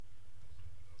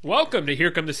Welcome to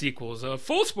Here Come the Sequels, a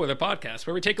full spoiler podcast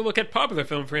where we take a look at popular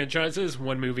film franchises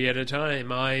one movie at a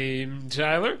time. I'm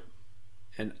Tyler.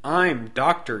 And I'm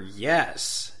Dr.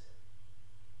 Yes.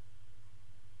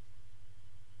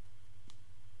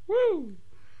 Woo!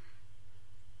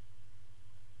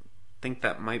 Think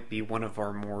that might be one of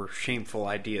our more shameful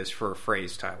ideas for a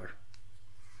phrase, Tyler.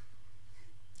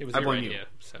 It was I your blame idea, you.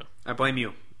 so. I blame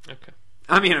you. Okay.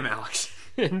 I'm Alex.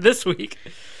 And this week,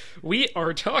 we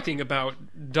are talking about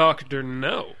Dr.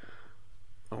 No.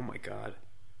 Oh my god.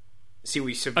 See,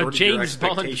 we A subverted your James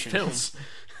Bond film. expectations.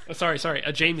 Oh, sorry.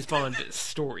 A James Bond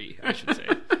story, I should say.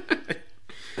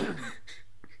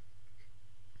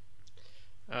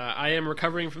 I am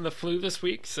recovering from the flu this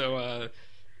week, so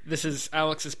this is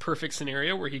Alex's perfect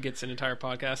scenario where he gets an entire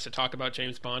podcast to talk about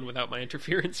James Bond without my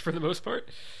interference for the most part.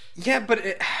 Yeah, but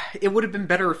it would have been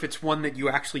better if it's one that you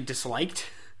actually disliked.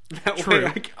 That True,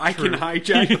 way I can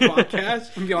hijack the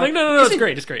podcast and be like, no, it's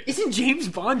great, it's great. Isn't James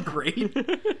Bond great?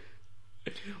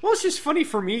 Well, it's just funny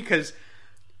for me because,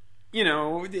 you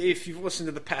know, if you've listened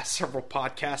to the past several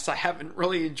podcasts, I haven't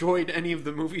really enjoyed any of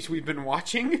the movies we've been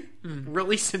watching,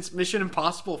 really, since Mission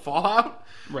Impossible Fallout.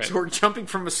 Right. So we're jumping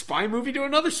from a spy movie to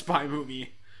another spy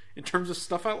movie in terms of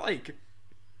stuff I like.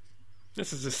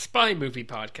 This is a spy movie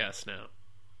podcast now.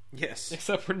 Yes.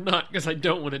 Except we're not, because I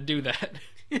don't want to do that.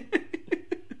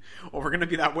 Well, we're going to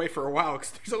be that way for a while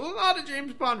because there's a lot of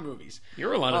James Bond movies.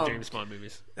 You're a lot of James Bond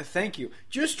movies. Thank you.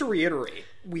 Just to reiterate,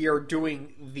 we are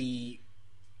doing the...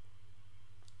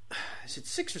 Is it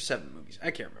 6 or 7 movies?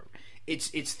 I can't remember. It's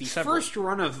the Several. first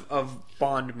run of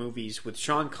Bond movies with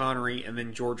Sean Connery and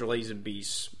then George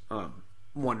Lazenby's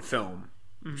one film,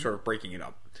 sort of breaking it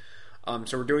up.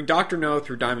 So we're doing Dr. No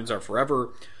through Diamonds Are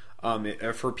Forever.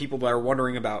 For people that are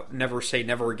wondering about Never Say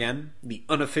Never Again, the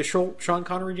unofficial Sean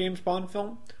Connery James Bond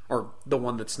film, or the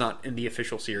one that's not in the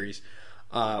official series,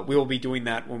 we will be doing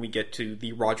that when we get to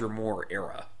the Roger Moore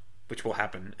era, which will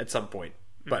happen at some point.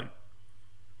 But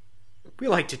we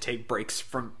like to take breaks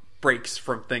from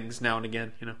things now and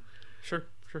again, you know. Sure.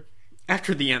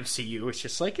 After the MCU, it's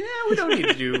just like, we don't need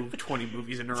to do 20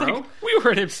 movies in a row. Like, we were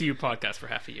an MCU podcast for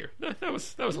half a year. That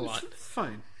was a lot.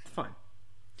 Fine.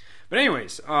 But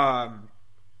anyways, I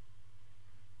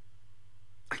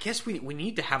guess we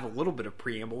need to have a little bit of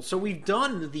preamble. So we've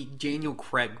done the Daniel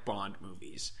Craig Bond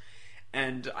movies,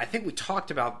 and I think we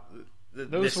talked about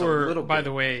Those this were, a little bit. by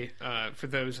the way, for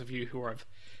those of you who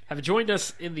have joined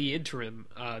us in the interim,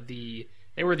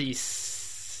 they were the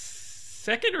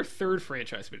second or third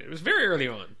franchise we did. It was very early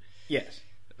on. Yes.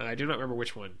 I do not remember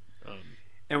which one.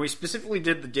 And we specifically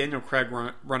did the Daniel Craig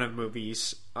run of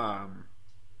movies.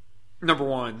 Number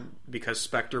one, because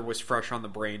Spectre was fresh on the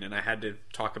brain, and I had to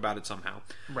talk about it somehow.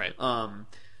 Right.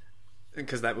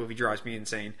 Because that movie drives me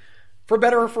insane. For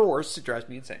better or for worse, it drives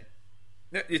me insane.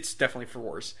 It's definitely for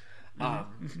worse. But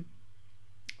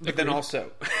then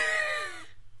also...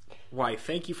 Why,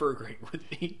 thank you for agreeing with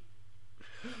me.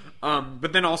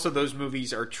 But then also those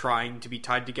movies are trying to be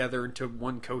tied together into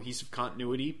one cohesive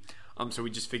continuity. So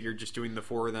we just figured just doing the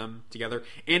 4 of them together.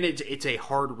 And it's a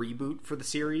hard reboot for the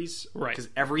series. Right. Because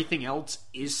everything else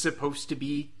is supposed to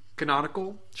be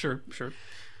canonical. Sure.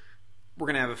 We're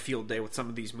going to have a field day with some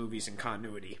of these movies in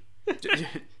continuity.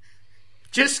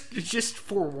 just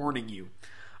forewarning you.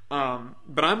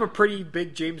 But I'm a pretty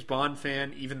big James Bond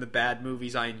fan. Even the bad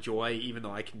movies I enjoy, even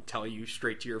though I can tell you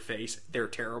straight to your face they're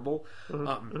terrible,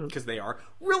 because they are.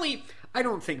 Really, I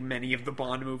don't think many of the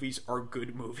Bond movies are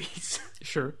good movies.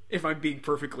 Sure. If I'm being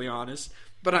perfectly honest.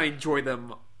 But I enjoy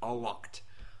them a lot.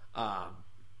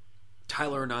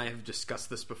 Tyler and I have discussed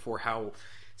this before, how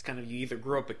it's kind of you either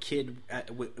grow up a kid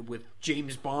with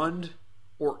James Bond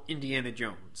or Indiana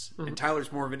Jones. And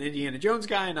Tyler's more of an Indiana Jones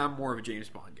guy, and I'm more of a James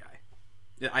Bond guy.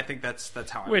 I think that's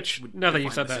how I would now that you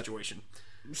define said the that, situation.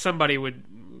 Somebody would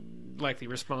likely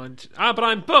respond, but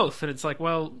I'm both. And it's like,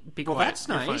 well, be quiet. Well, that's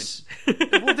You're nice.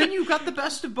 fine. Well, then you got the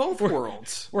best of both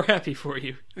worlds. We're happy for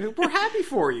you. We're happy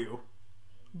for you.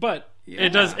 But Yeah.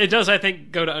 it does, I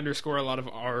think, go to underscore a lot of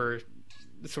our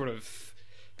sort of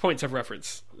points of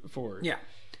reference for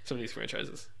some of these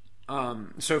franchises.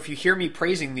 So if you hear me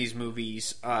praising these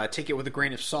movies, take it with a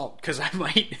grain of salt, because I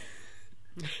might...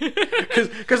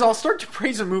 Because I'll start to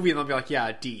praise a movie and they'll be like,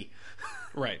 yeah, D.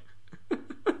 Right.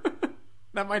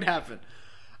 That might happen.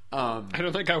 I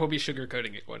don't think I will be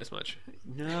sugarcoating it quite as much.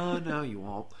 No, you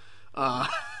won't.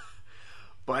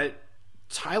 But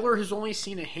Tyler has only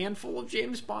seen a handful of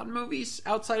James Bond movies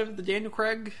outside of the Daniel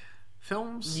Craig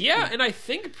films. Yeah, and I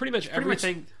think pretty much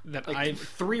everything that I've...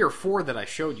 3 or 4 that I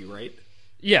showed you, right?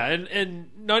 Yeah, and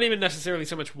not even necessarily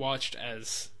so much watched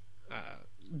as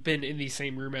been in the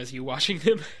same room as you watching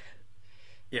them.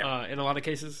 Yeah. In a lot of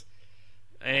cases.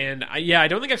 And I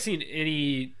don't think I've seen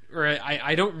any, or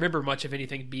I don't remember much of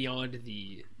anything beyond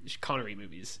the Connery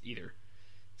movies either.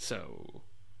 So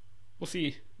we'll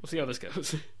see how this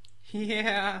goes.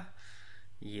 Yeah.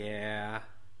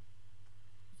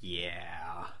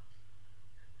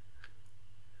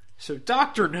 So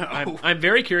Dr. No. I'm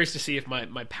very curious to see if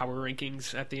my power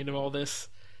rankings at the end of all this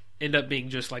end up being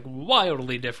just like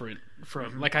wildly different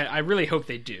from like I really hope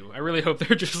they do. I really hope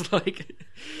they're just like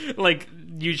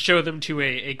you show them to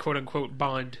a quote unquote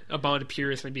a Bond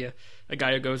purist, maybe a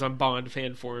guy who goes on Bond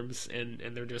fan forums and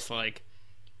they're just like,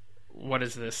 what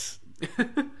is this?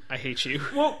 I hate you.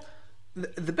 Well,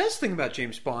 the best thing about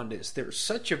James Bond is there's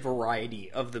such a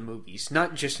variety of the movies,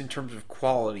 not just in terms of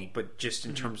quality, but just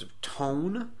in terms of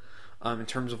tone, in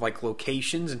terms of like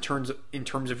locations, in terms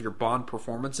of your Bond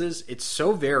performances. It's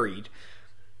so varied.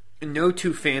 No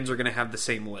two fans are going to have the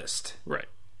same list, right?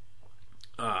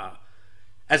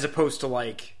 As opposed to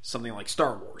like something like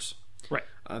Star Wars, right?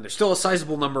 There's still a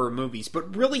sizable number of movies,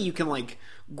 but really you can like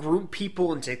group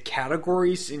people into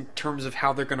categories in terms of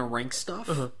how they're going to rank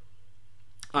stuff.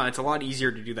 It's a lot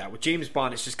easier to do that. With James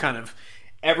Bond, it's just kind of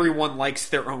everyone likes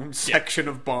their own section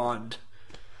of Bond.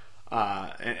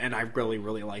 And I really,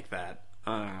 really like that.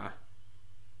 I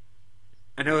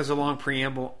know it's a long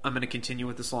preamble. I'm going to continue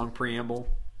with this long preamble.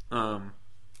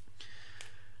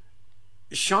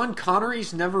 Sean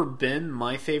Connery's never been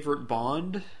my favorite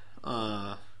Bond.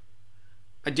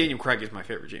 Daniel Craig is my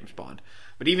favorite James Bond.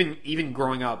 But even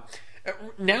growing up,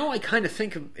 now I kind of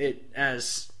think of it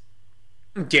as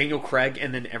Daniel Craig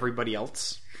and then everybody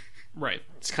else. Right.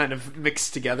 It's kind of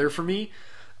mixed together for me.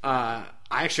 I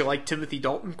actually like Timothy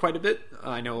Dalton quite a bit.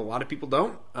 I know a lot of people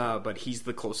don't, but he's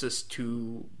the closest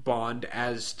to Bond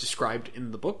as described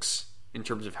in the books in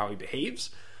terms of how he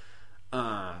behaves.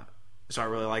 So I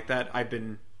really like that. I've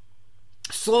been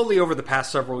slowly over the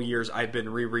past several years, I've been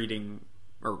rereading,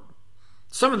 or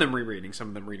some of them rereading, some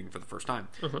of them reading for the first time,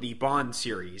 the Bond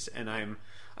series, and I'm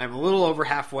a little over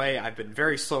halfway. I've been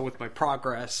very slow with my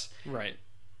progress. Right.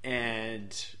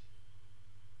 And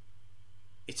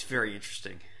it's very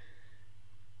interesting.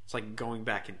 It's like going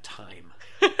back in time.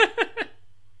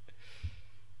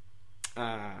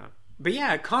 But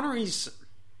yeah, Connery's...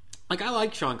 Like, I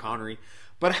like Sean Connery,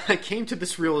 but I came to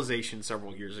this realization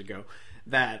several years ago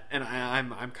that... And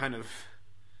I'm kind of...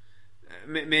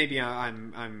 Maybe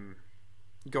I'm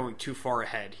going too far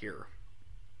ahead here.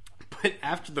 But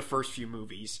after the first few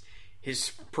movies,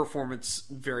 his performance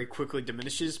very quickly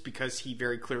diminishes because he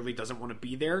very clearly doesn't want to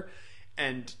be there.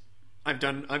 And I've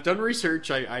done research.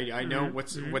 I know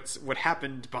what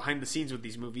happened behind the scenes with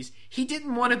these movies. He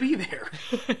didn't want to be there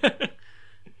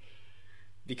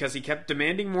because he kept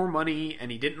demanding more money,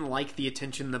 and he didn't like the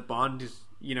attention that Bond,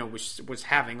 was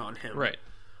having on him. Right.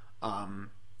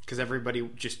 Because everybody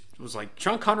just was like,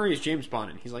 Sean Connery is James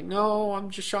Bond, and he's like, no, I'm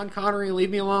just Sean Connery.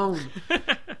 Leave me alone.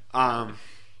 But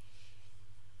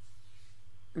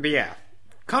yeah,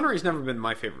 Connery's never been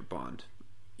my favorite Bond,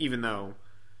 even though,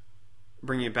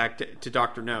 bringing it back to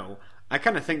Dr. No, I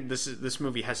kind of think this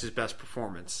movie has his best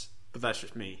performance, but that's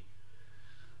just me.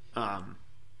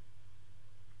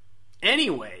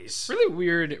 Anyways,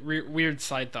 really weird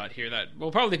side thought here that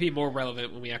will probably be more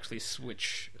relevant when we actually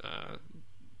switch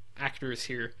actors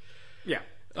here. Yeah,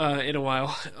 in a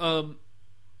while.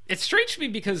 It's strange to me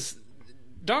because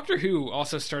Doctor Who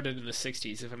also started in the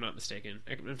 60s, if I'm not mistaken.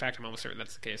 In fact, I'm almost certain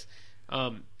that's the case.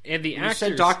 And the when actors... you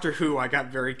said Doctor Who, I got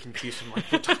very confused. I'm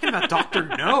like, we're talking about Dr.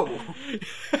 No.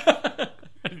 I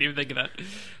didn't even think of that.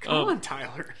 Come on,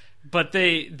 Tyler. But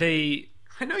they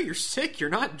I know you're sick. You're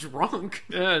not drunk.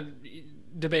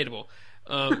 Debatable.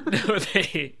 No,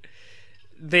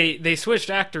 they switched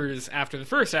actors after the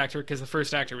first actor because the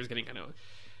first actor was getting kind of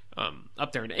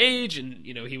up there in age, and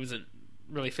he wasn't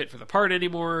really fit for the part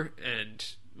anymore, and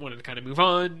wanted to kind of move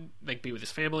on, like be with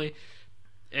his family,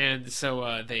 and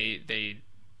so they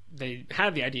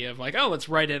had the idea of like, oh, let's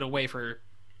write in a way for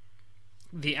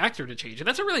the actor to change, and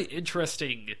that's a really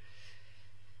interesting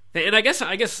thing. And I guess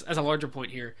as a larger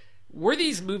point here, were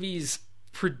these movies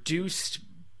produced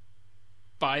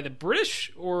by the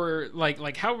British, or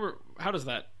like how did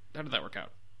that work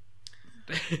out?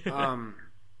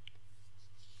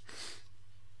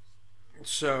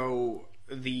 So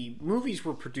the movies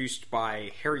were produced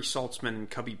by Harry Saltzman and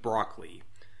Cubby Broccoli,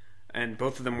 and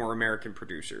both of them were American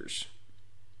producers.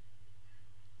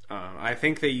 I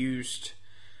think they used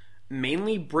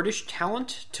mainly British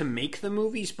talent to make the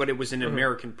movies, but it was an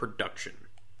American production.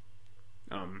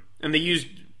 And they used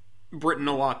Britain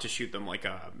a lot to shoot them, like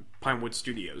Pinewood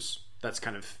Studios. That's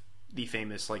kind of the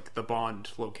famous, like, the Bond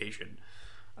location.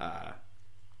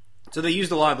 So they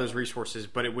used a lot of those resources,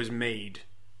 but it was made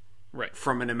Right.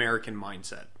 from an American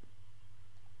mindset.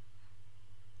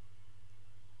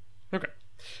 Okay.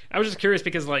 I was just curious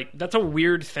because, like, that's a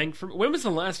weird thing. When was the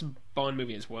last Bond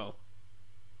movie as well?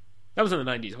 That was in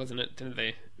the 90s, wasn't it? Didn't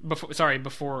they?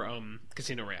 Before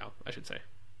Casino Royale, I should say.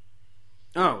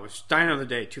 Oh, it was Die Another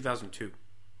Day, 2002.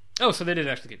 Oh, so they did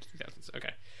actually get to 2000s.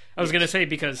 Okay. I was going to say,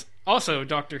 because also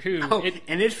Doctor Who...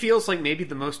 and it feels like maybe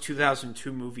the most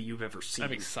 2002 movie you've ever seen.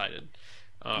 I'm excited.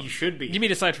 You should be. You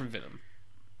mean aside from Venom?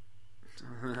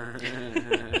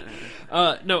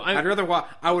 No, I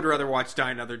would rather watch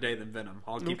Die Another Day than Venom.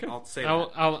 I'll say that.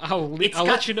 I'll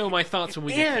let you know my thoughts when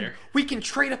we get there. And we can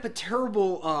trade up a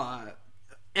terrible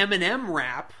Eminem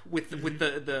rap with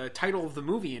the title of the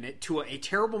movie in it to a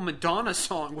terrible Madonna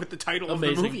song with the title of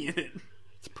the movie in it.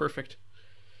 It's perfect.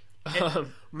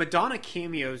 Madonna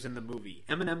cameos in the movie.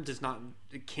 Eminem does not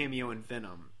cameo in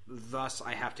Venom. Thus,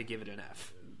 I have to give it an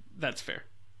F. That's fair.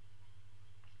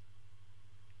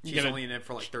 She's only in it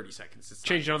for like 30 seconds. It's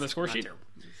change it on the score sheet?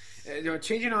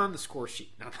 Change it on the score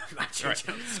sheet. No, not change it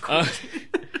on the score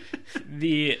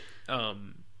sheet.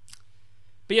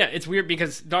 But yeah, it's weird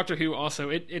because Doctor Who also,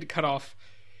 it cut off,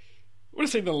 I want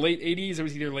to say the late 80s. It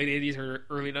was either late 80s or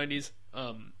early 90s.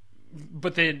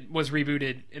 But then was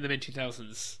rebooted in the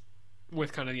mid-2000s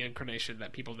with kind of the incarnation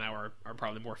that people now are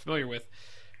probably more familiar with.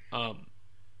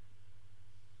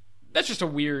 That's just a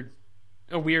weird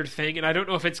thing, and I don't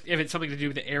know if it's something to do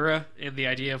with the era and the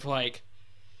idea of like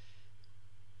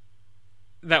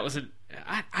that wasn't.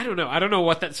 I don't know. I don't know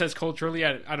what that says culturally.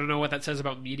 I don't know what that says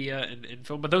about media and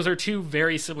film. But those are two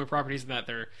very similar properties in that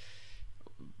they're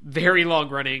very long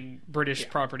running British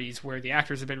properties where the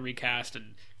actors have been recast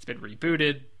and it's been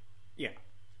rebooted. Yeah,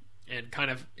 and kind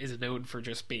of is known for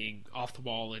just being off the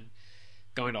wall and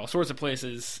going to all sorts of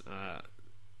places.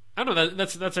 I don't know.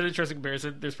 That's an interesting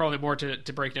comparison. There's probably more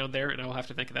to break down there, and I'll have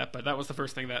to think of that. But that was the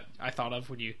first thing that I thought of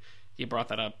when you brought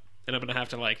that up, and I'm gonna have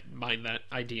to like mine that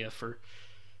idea for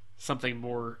something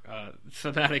more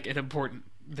thematic and important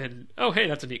than hey,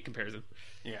 that's a neat comparison.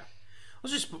 Yeah, it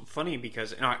was just funny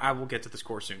because, and I will get to the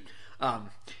score soon.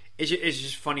 It's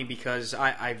just funny because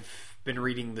I've been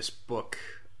reading this book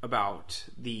about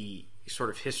the sort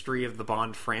of history of the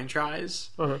Bond franchise.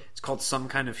 Uh-huh. It's called Some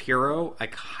Kind of Hero. I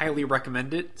highly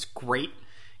recommend it. It's great.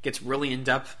 It gets really in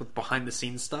depth with behind the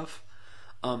scenes stuff.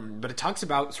 But it talks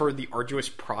about sort of the arduous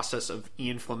process of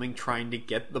Ian Fleming trying to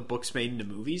get the books made into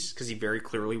movies because he very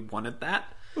clearly wanted that.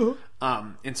 Uh-huh.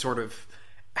 And sort of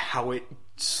how it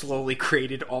slowly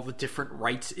created all the different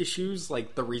rights issues,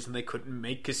 like the reason they couldn't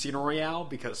make Casino Royale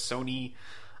because Sony,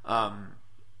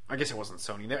 I guess it wasn't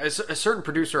Sony. A certain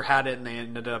producer had it, and they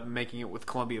ended up making it with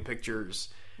Columbia Pictures,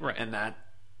 right? And that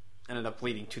ended up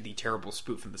leading to the terrible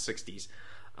spoof in the '60s.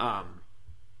 And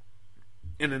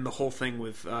then the whole thing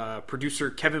with producer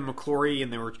Kevin McClory,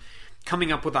 and they were coming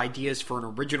up with ideas for an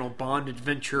original Bond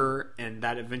adventure, and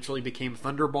that eventually became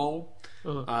Thunderball,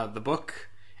 the book.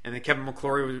 And then Kevin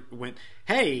McClory went,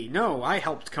 "Hey, no, I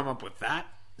helped come up with that."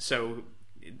 So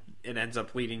it ends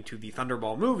up leading to the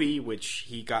Thunderball movie, which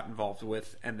he got involved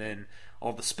with, and then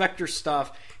all the Spectre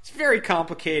stuff. It's very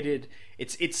complicated.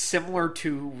 It's similar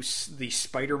to the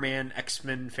Spider-Man,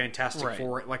 X-Men, Fantastic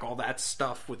Four, like all that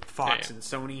stuff with Fox and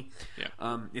Sony.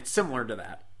 Yeah. It's similar to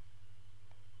that.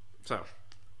 So,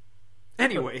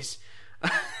 anyways,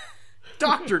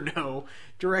 Dr. No,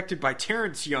 directed by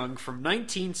Terrence Young from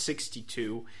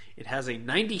 1962. It has a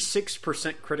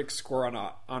 96% critic score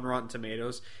on Rotten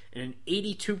Tomatoes and an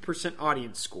 82%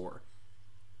 audience score.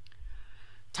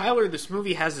 Tyler, this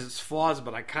movie has its flaws,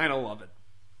 but I kind of love it.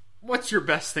 What's your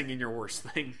best thing and your worst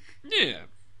thing? Yeah.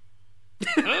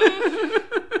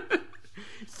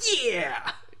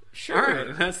 Yeah! Sure. All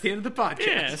right, that's the end of the podcast.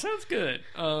 Yeah, sounds good.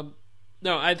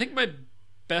 No, I think my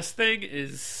best thing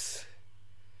is...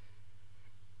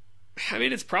 I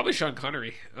mean, it's probably Sean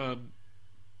Connery.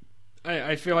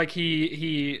 I feel like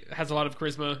he has a lot of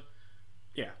charisma.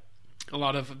 Yeah. A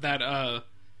lot of that,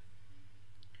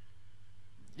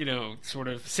 sort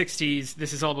of 60s,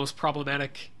 this is almost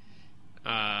problematic.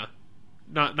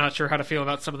 Not sure how to feel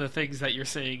about some of the things that you're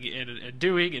saying and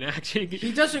doing and acting.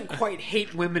 He doesn't quite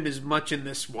hate women as much in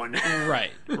this one.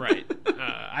 Right.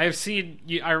 I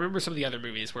remember some of the other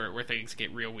movies where things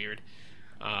get real weird.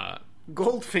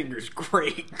 Goldfinger's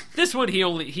great. This one, he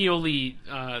only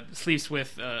sleeps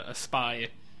with a spy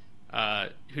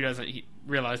who doesn't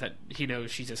realize that he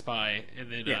knows she's a spy,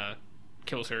 and then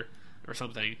kills her or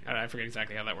something. I forget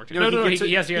exactly how that worked. No,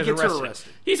 he has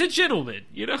arrested. He's a gentleman,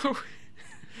 you know.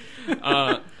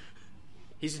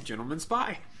 He's a gentleman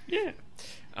spy. Yeah.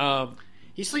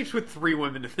 He sleeps with 3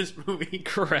 women in this movie.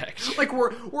 Correct. Like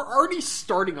we're already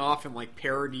starting off in like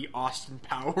parody Austin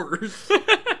Powers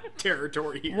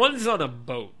territory here. One's on a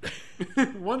boat.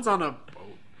 One's on a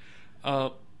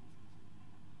boat.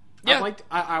 Yeah.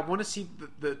 I want to see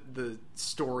the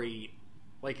story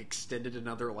like extended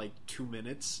another like 2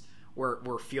 minutes where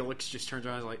Felix just turns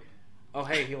around and is like, oh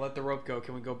hey, he let the rope go.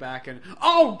 Can we go back and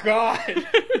oh god.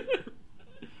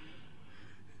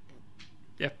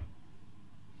 Yeah.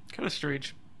 Kind of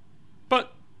strange,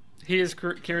 but he is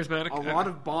charismatic. A lot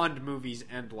of Bond movies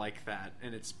end like that,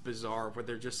 and it's bizarre where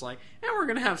they're just like, we're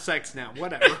gonna have sex now.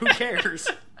 Whatever. Who cares?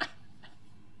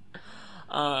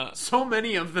 So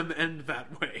many of them end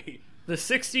that way. The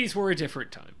 60s were a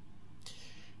different time.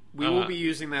 We will be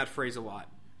using that phrase a lot.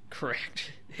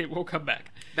 Correct. It will come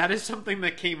back. That is something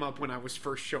that came up when I was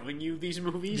first showing you these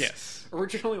movies. Yes.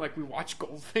 Originally, like, we watched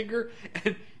Goldfinger,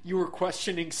 and you were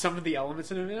questioning some of the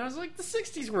elements in it, and I was like, the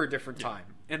 60s were a different time.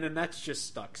 And then that's just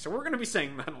stuck. So we're going to be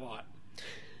saying that a lot.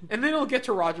 And then I'll get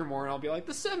to Roger Moore, and I'll be like,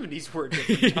 the 70s were a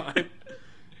different time.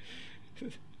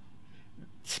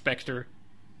 Spectre.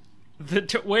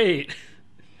 Wait.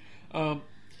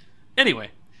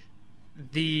 Anyway.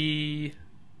 His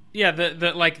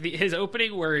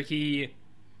opening where he's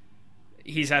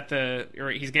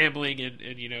gambling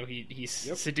and you know he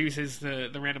seduces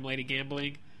the random lady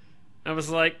gambling. I was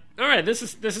like, all right, this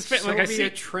is Soviet like I see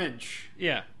Trench.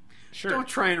 Yeah, sure. Don't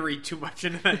try and read too much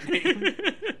into that name.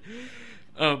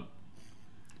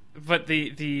 But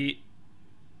the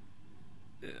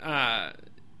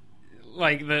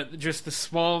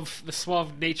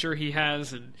suave nature he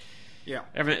has and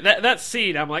everything, that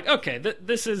scene, I'm like, okay,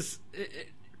 this is.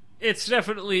 It's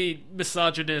definitely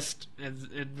misogynist and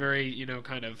very, you know,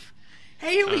 kind of...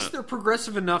 Hey, at least they're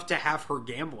progressive enough to have her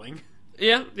gambling.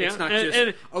 Yeah. It's not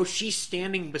she's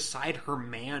standing beside her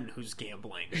man who's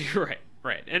gambling. Right.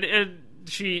 And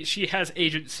she has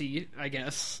agency, I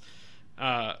guess.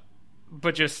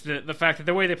 But just the fact that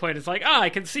the way they play it is like, I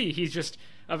can see he's just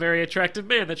a very attractive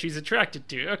man that she's attracted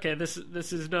to. Okay, this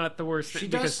is not the worst thing. She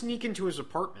does sneak into his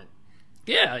apartment.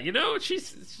 Yeah, you know,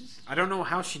 she's... I don't know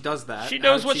how she does that. She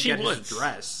knows what she wants. His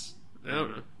dress. I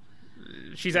don't know.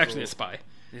 She's actually a spy.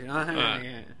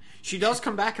 Yeah. She does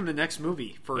come back in the next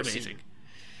movie for a amazing. scene.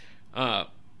 And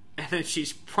then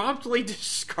she's promptly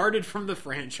discarded from the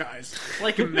franchise,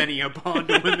 like many a Bond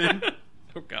women.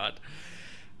 Oh, God.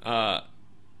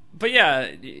 But yeah,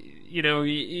 you know,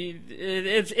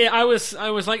 I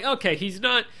was like, okay, he's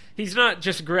not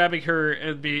just grabbing her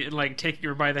and like taking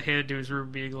her by the hand to his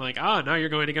room, being like, now you're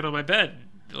going to get on my bed.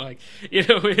 Like, you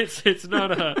know, it's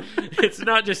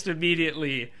not just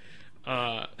immediately,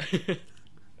 I'm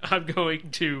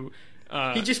going to.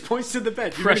 He just points to the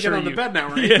bed. You're going to get on the bed now,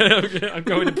 right? Yeah, I'm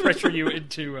going to pressure you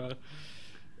into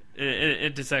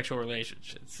sexual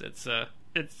relationships.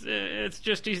 It's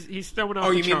just he's throwing off.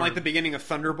 Oh, you mean like the beginning of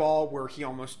Thunderball where he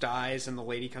almost dies and the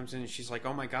lady comes in and she's like,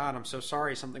 "Oh my God, I'm so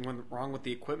sorry. Something went wrong with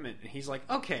the equipment." And he's like,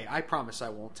 "Okay, I promise I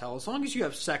won't tell as long as you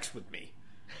have sex with me."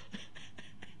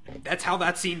 That's how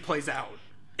that scene plays out.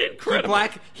 Incredible.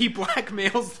 He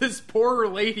blackmails this poor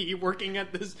lady working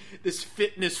at this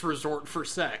fitness resort for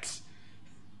sex.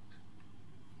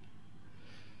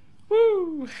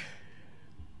 Woo!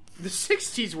 The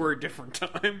 60s were a different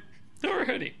time.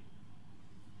 Already.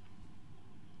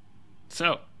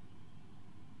 So,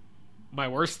 my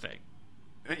worst thing.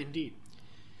 Indeed.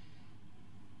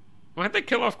 Why'd they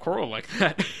kill off Coral like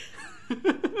that?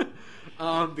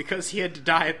 Because he had to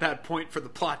die at that point for the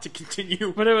plot to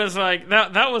continue. But it was like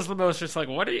that was the most just like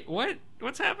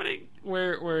what's happening?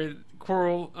 Where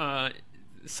Coral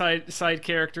side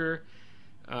character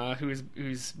who's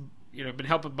you know been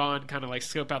helping Bond kind of like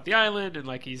scope out the island and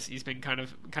like he's been kind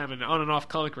of an on and off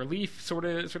comic relief sort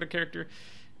of character.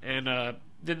 And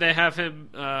then they have him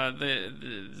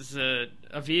a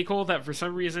vehicle that for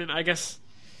some reason, I guess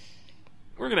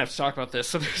we're gonna have to talk about this.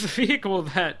 So there's a vehicle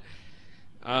that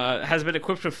has been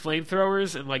equipped with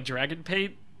flamethrowers and like dragon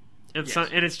paint, and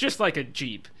and it's just like a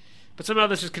Jeep. But somehow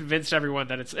this has convinced everyone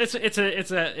that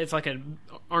it's like an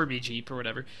army Jeep or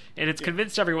whatever, and it's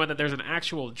convinced everyone that there's an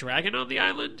actual dragon on the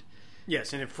island.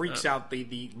 Yes, and it freaks out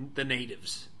the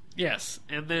natives. Yes,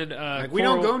 and then we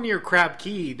don't go near Crab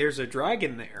Key. There's a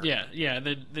dragon there. Yeah.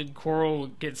 Then Coral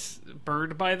gets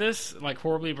burned by this, like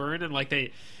horribly burned, and like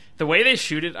the way they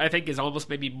shoot it, I think, is almost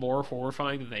maybe more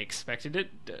horrifying than they expected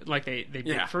it. Like they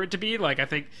meant for it to be. Like I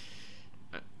think,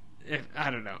 I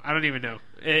don't know. I don't even know.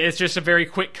 It's just a very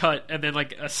quick cut, and then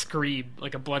like a scream,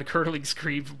 like a blood curdling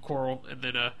scream from Coral, and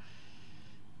then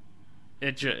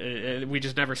we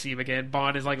just never see him again.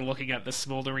 Bond is like looking at the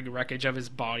smoldering wreckage of his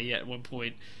body at one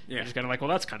point. Yeah, just kind of like, well,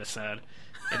 that's kind of sad.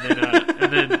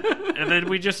 And then and then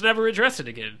we just never address it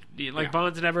again. Like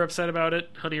Bond's nenever upset about it.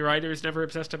 Honey Ryder's never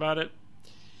obsessed about it.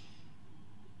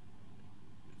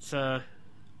 It's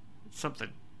something.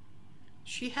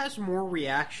 She has more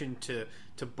reaction to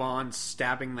Bond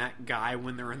stabbing that guy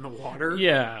when they're in the water.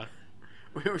 Yeah.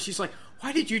 Where she's like,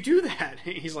 "Why did you do that?"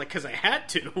 And he's like, "Because I had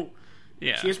to."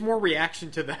 Yeah. She has more reaction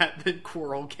to that than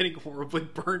Quirrell getting horribly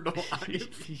burned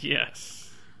alive.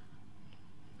 Yes.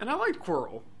 And I liked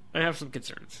Quirrell. I have some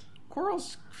concerns.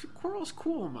 Quirrell's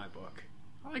cool in my book.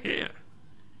 I like Yeah. him.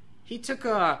 He took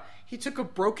a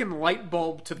broken light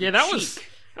bulb to the Yeah, that cheek. was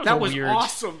was weird.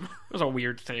 awesome. That was a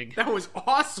weird thing. That was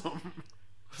awesome.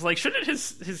 I was like, shouldn't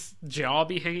his jaw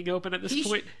be hanging open at this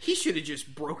point? He should have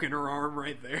just broken her arm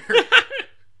right there.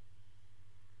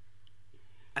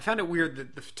 I found it weird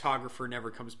that the photographer never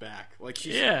comes back. Like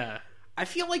she's, Yeah. I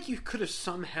feel like you could have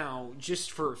somehow, just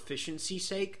for efficiency's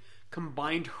sake,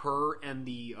 combined her and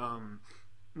the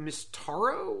Miss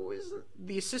Taro, is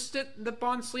the assistant that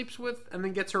Bond sleeps with and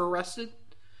then gets her arrested.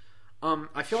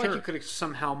 I feel like you could have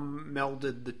somehow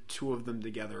melded the two of them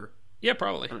together. Yeah,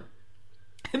 probably.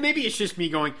 And maybe it's just me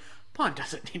going, Bond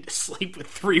doesn't need to sleep with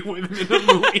 3 women in a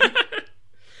movie.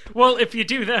 Well, if you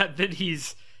do that, then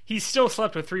he's still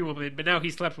slept with 3 women, but now he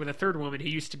slept with a 3rd woman who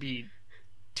used to be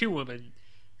 2 women.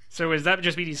 So does that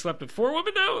just mean he slept with 4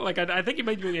 women now? Like, I think you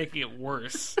might be making it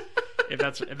worse. if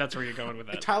that's where you're going with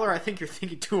that. Tyler, I think you're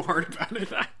thinking too hard about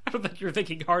it. I don't think you're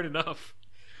thinking hard enough.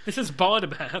 This is Bond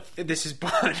math. This is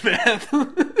Bond math.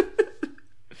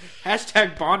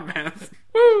 Hashtag Bond math.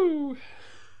 Woo!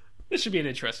 This should be an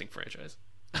interesting franchise.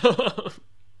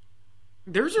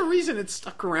 There's a reason it's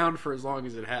stuck around for as long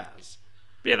as it has.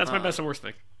 Yeah, that's my best and worst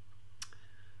thing.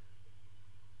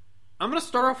 I'm going to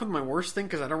start off with my worst thing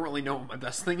because I don't really know what my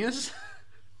best thing is.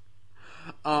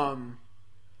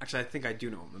 Actually, I think I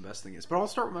do know what my best thing is, but I'll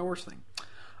start with my worst thing.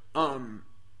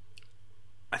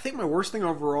 I think my worst thing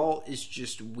overall is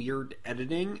just weird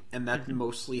editing, and that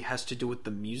mostly has to do with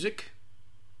the music.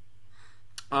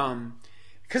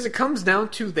 Because it comes down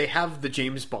to they have the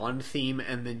James Bond theme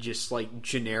and then just like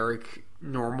generic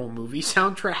normal movie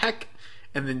soundtrack,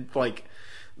 and then like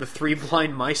the Three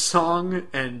Blind Mice song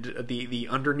and the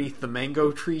Underneath the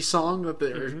Mango Tree song that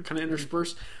they're kind of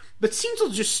interspersed. But scenes will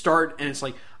just start and it's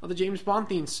like, oh, the James Bond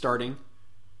theme's starting.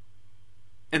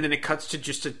 And then it cuts to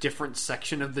just a different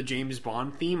section of the James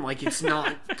Bond theme. Like, it's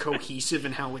not cohesive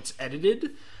in how it's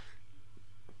edited.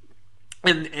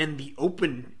 And the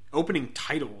opening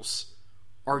titles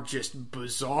are just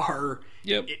bizarre.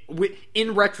 Yep.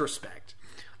 In retrospect.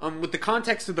 With the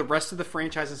context of the rest of the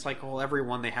franchise, it's like, well,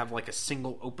 everyone, they have like a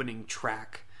single opening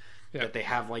track. Yep. That they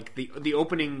have like the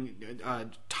opening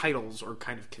titles are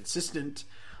kind of consistent.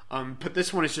 But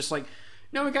this one is just like,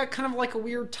 no, we got kind of like a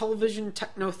weird television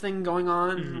techno thing going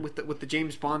on with the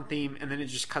James Bond theme, and then it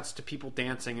just cuts to people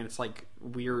dancing, and it's like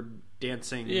weird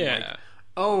dancing. Yeah. Like,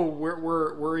 oh,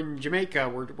 we're in Jamaica.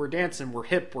 We're dancing. We're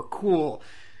hip. We're cool.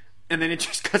 And then it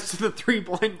just cuts to the Three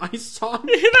Blind Mice song.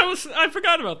 I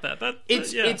forgot about that.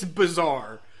 It's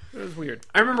bizarre. It was weird.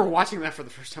 I remember watching that for the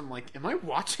first time. Like, am I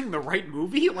watching the right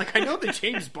movie? Like, I know the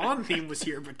James Bond theme was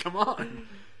here, but come on.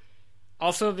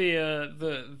 Also,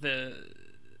 the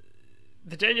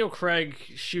Daniel Craig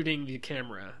shooting the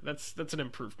camera, that's an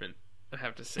improvement, I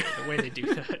have to say, the way they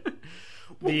do that.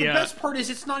 Well, the best part is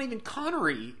it's not even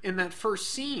Connery in that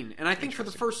first scene. And I think for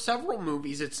the first several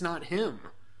movies, it's not him.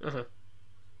 Uh-huh.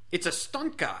 It's a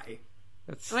stunt guy.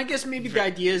 And I guess maybe the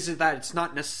idea is that it's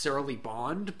not necessarily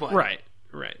Bond, but... Right.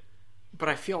 But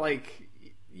I feel like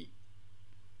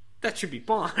that should be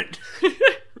Bond.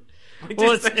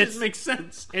 That just makes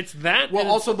sense. It's that. Well,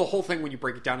 also the whole thing when you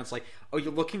break it down, it's like, oh,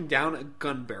 you're looking down a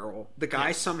gun barrel. The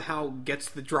guy somehow gets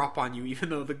the drop on you, even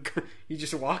though he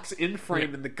just walks in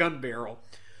frame in the gun barrel,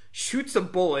 shoots a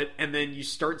bullet, and then you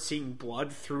start seeing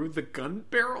blood through the gun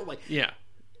barrel. Like, yeah.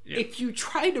 If you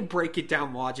try to break it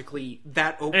down logically,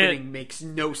 that opening makes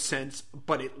no sense,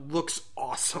 but it looks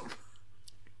awesome.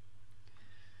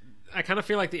 I kind of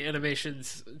feel like the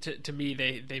animations, to me,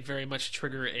 they very much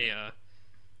trigger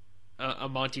a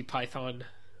Monty Python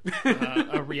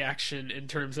a reaction in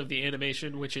terms of the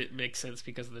animation, which it makes sense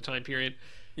because of the time period.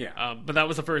 Yeah. But that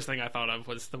was the first thing I thought of,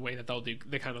 was the way that they'll do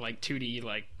the kind of like 2D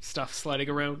like stuff sliding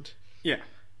around. Yeah.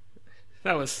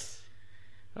 That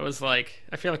was like,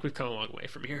 I feel like we've come a long way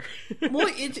from here. Well,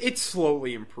 it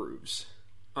slowly improves.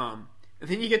 And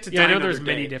then you get to Die I know Another there's Day.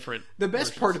 many different The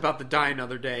best versions. part about the Die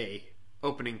Another Day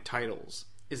opening titles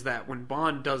is that when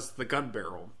Bond does the gun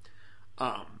barrel,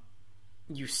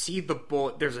 you see the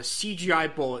bullet. There's a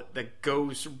CGI bullet that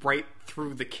goes right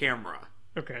through the camera.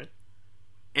 Okay.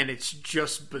 And it's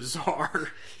just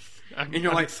bizarre. I'm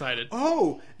like, excited.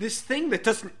 Oh, this thing that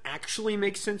doesn't actually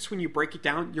make sense when you break it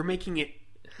down, you're making it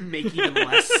make even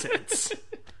less sense.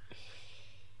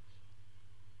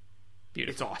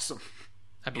 Beautiful. It's awesome.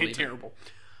 I believe and terrible.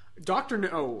 Dr.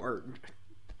 No, or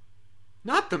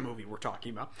not the movie we're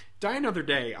talking about. Die Another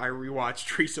Day, I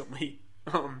rewatched recently.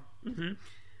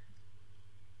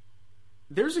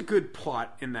 There's a good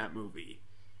plot in that movie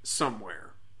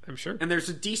somewhere. I'm sure. And there's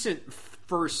a decent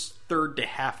first third to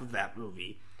half of that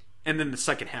movie. And then the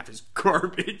second half is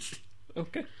garbage.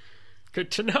 Okay.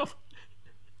 Good to know.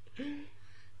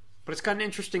 But it's got an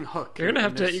interesting hook. You're gonna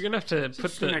have to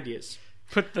put the ideas.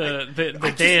 Put the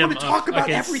I dam just want to talk about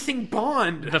against everything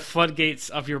Bond. the floodgates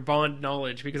of your Bond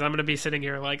knowledge, because I'm gonna be sitting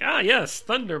here like, yes,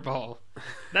 Thunderball.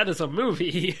 That is a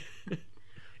movie.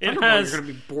 It has you're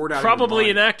gonna be bored out of probably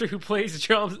your an mind. actor who plays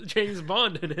James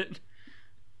Bond in it.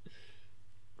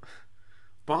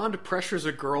 Bond pressures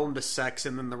a girl into sex,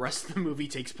 and then the rest of the movie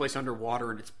takes place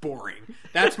underwater, and it's boring.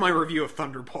 That's my review of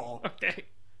Thunderball. Okay.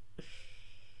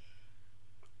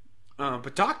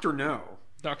 But Dr. No.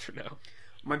 Dr. No.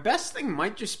 My best thing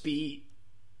might just be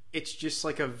it's just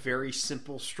like a very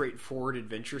simple, straightforward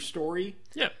adventure story.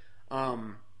 Yeah.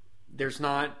 There's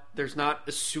not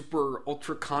a super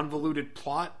ultra convoluted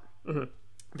plot. Mm-hmm.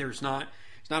 There's not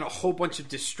a whole bunch of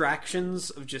distractions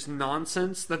of just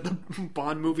nonsense that the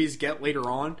Bond movies get later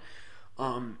on.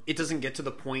 It doesn't get to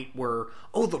the point where,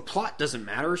 the plot doesn't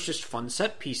matter. It's just fun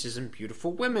set pieces and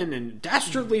beautiful women and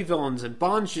dastardly villains and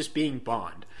Bond's just being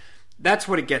Bond. That's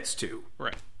what it gets to.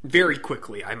 Right. Very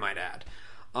quickly, I might add.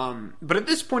 But at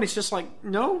this point, it's just like,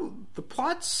 no, the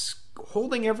plot's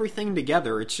holding everything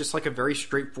together. It's just like a very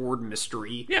straightforward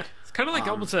mystery. Yeah. It's kind of like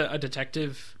almost a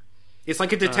detective. It's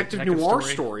like a detective noir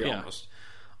story. story Yeah. almost.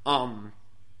 And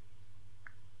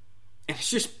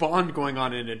it's just Bond going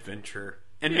on an adventure.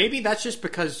 And maybe that's just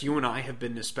because you and I have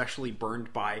been especially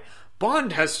burned by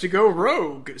Bond has to go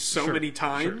rogue so many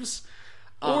times.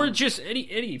 Or just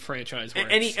any franchise. Where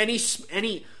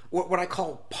Any what I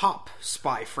call pop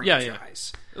spy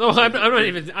franchise. Yeah. No, I'm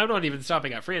not even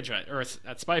stopping at franchise or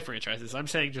at spy franchises. I'm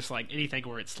saying just like anything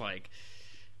where it's like,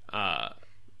 how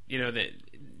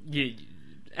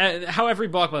every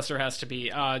blockbuster has to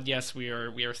be. Yes, we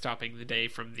are stopping the day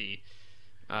from the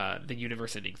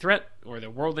universe-ending threat or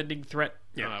the world-ending threat.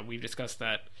 Yeah. We've discussed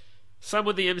that. Some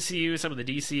with the MCU, some with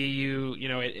the DCEU.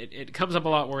 It comes up a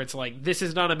lot where it's like, this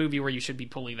is not a movie where you should be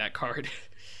pulling that card,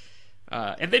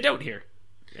 and they don't here.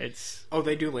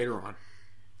 They do later on.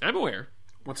 I'm aware.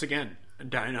 Once again,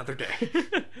 Die Another Day.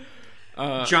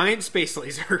 Giant space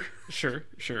laser. Sure.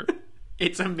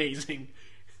 It's amazing.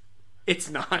 It's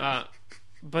not.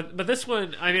 But this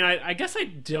one, I mean, I guess I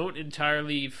don't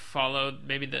entirely follow.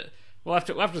 Maybe we'll have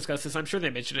to discuss this. I'm sure they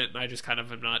mention it, and I just kind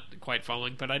of am not quite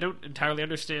following. But I don't entirely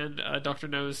understand Dr.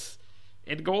 No's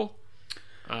end goal.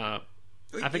 I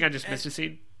think I just missed a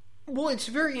scene. Well, it's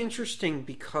very interesting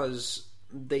because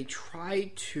they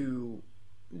try to.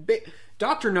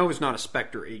 Dr. No is not a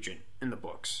Spectre agent in the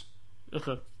books.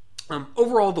 Uh-huh.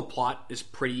 Overall, the plot is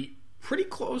pretty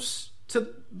close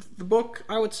to the book,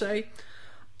 I would say.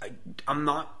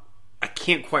 I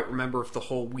can't quite remember if the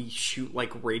whole we shoot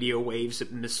like radio waves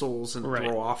at missiles and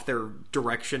throw off their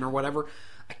direction or whatever.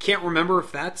 I can't remember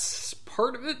if that's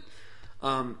part of it.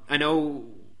 I know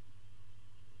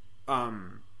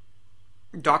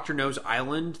Dr. No's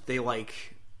island, they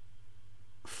like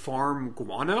farm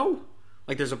guano.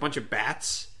 Like there's a bunch of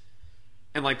bats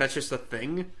and like that's just a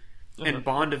thing. Uh-huh. And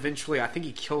Bond eventually, I think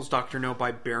he kills Dr. No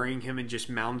by burying him in just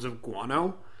mounds of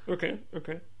guano. Okay.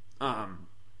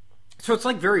 So it's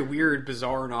like very weird,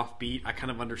 bizarre, and offbeat. I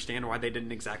kind of understand why they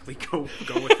didn't exactly go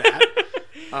with that.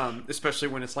 Especially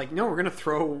when it's like, no, we're gonna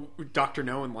throw Dr.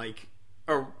 No in like,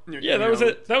 that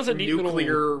was a neat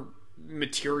nuclear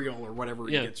material or whatever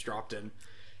he gets dropped in,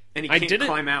 and he can't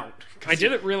climb out. I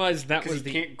didn't realize that was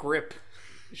he can't grip.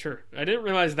 Sure, I didn't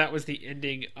realize that was the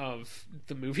ending of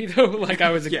the movie though. Like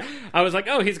I was like,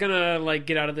 oh, he's gonna like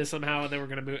get out of this somehow, and then we're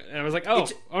gonna move. And I was like, no,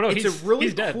 it's a really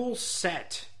he's dead. Cool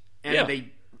set, and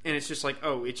and it's just like,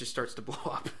 it just starts to blow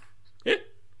up.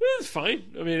 It's fine.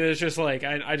 I mean, it's just like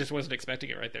I just wasn't expecting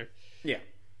it right there. Yeah.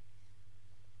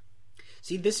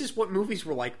 See, this is what movies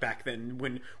were like back then,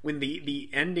 when the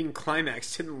ending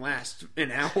climax didn't last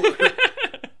an hour.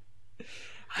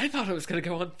 I thought it was going to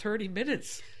go on 30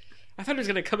 minutes. I thought it was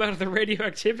going to come out of the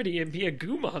radioactivity and be a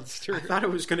goo monster. I thought it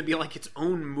was going to be like its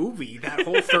own movie, that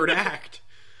whole third act.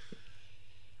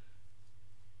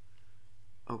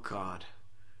 Oh, God.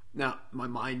 Now, my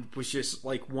mind was just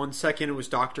like 1 second it was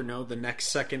Dr. No, the next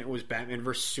second it was Batman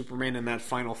vs. Superman in that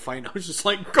final fight. And I was just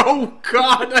like, oh,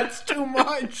 God, that's too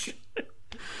much.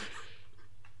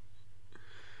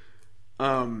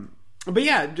 But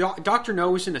yeah, Dr.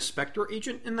 No was in a Spectre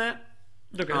agent in that.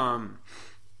 Okay.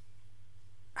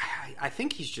 I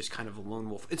think he's just kind of a lone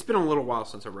wolf. It's been a little while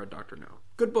since I read Dr. No.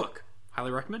 Good book.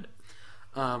 Highly recommend it.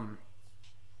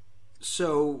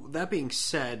 So that being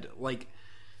said, like,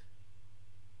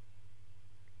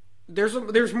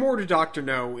 there's more to Doctor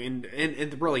No, and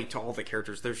really to all the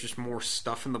characters. There's just more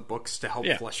stuff in the books to help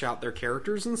flesh out their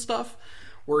characters and stuff.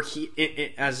 Where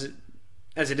as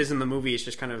it is in the movie, it's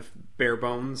just kind of bare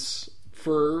bones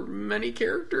for many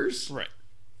characters. Right.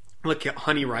 Like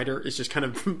Honey Rider is just kind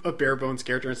of a bare bones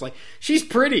character. And it's like, she's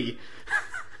pretty.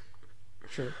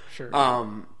 Sure.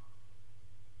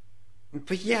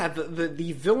 But yeah,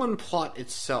 the villain plot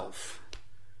itself,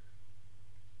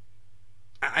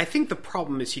 I think the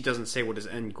problem is he doesn't say what his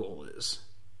end goal is.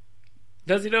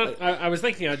 Does he not? I was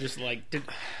thinking, I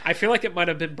feel like it might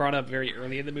have been brought up very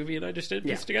early in the movie, and I just didn't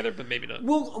piece together, but maybe not.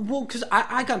 Well, because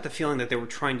I got the feeling that they were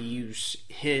trying to use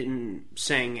him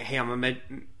saying, "Hey, I'm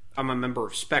a member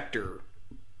of Spectre,"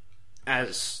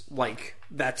 as like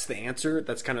that's the answer.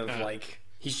 That's kind of like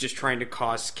he's just trying to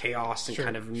cause chaos and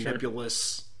kind of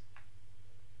nebulous,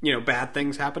 bad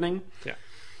things happening. Yeah.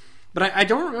 But I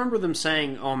don't remember them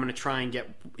saying, "Oh, I'm going to try and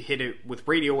hit it with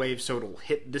radio waves so it'll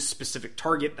hit this specific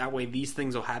target. That way, these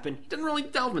things will happen." He didn't really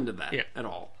delve into that at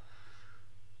all.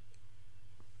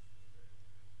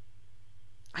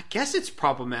 I guess it's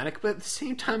problematic, but at the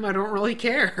same time, I don't really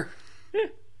care.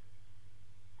 It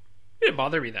didn't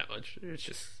bother me that much. It's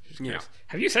just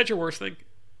Have you said your worst thing?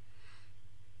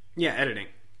 Yeah, editing,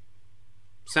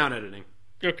 sound editing.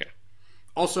 Okay.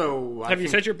 Also, have you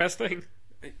said your best thing?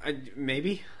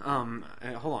 Maybe. Hold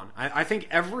on. I think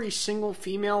every single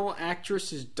female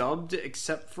actress is dubbed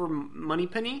except for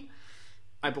Moneypenny,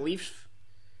 I believe.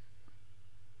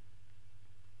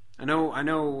 I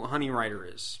know Honey Rider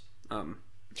is.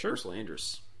 Sure. Ursula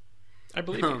Andress. I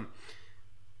believe you.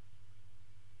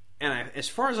 And as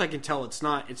far as I can tell, it's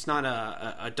not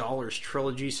a Dollars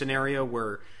trilogy scenario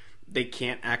where they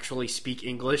can't actually speak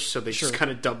English, so they just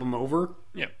kind of dub them over.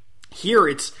 Yeah.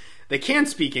 Here, they can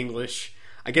speak English.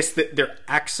 I guess that their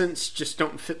accents just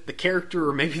don't fit the character,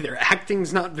 or maybe their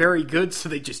acting's not very good, so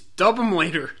they just dub them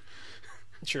later.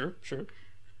 Sure.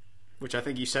 Which I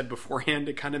think you said beforehand,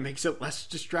 it kind of makes it less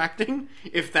distracting,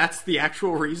 if that's the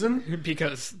actual reason.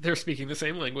 Because they're speaking the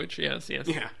same language, yes.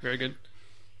 Yeah. Very good.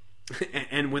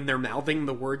 And when they're mouthing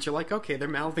the words, you're like, okay, they're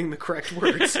mouthing the correct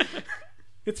words.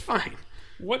 It's fine.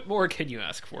 What more can you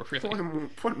ask for, really?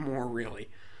 What more, really?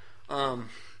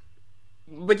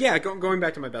 But yeah, going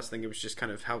back to my best thing, it was just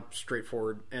kind of how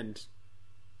straightforward and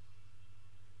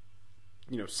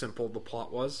simple the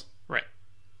plot was. Right.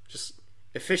 Just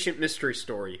efficient mystery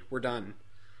story. We're done.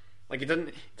 Like, it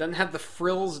doesn't have the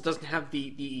frills. It doesn't have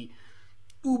the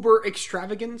uber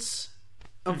extravagance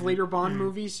of later Bond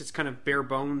movies. It's kind of bare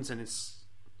bones, and it's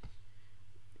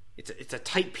a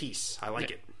tight piece. I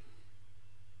like it.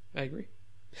 I agree.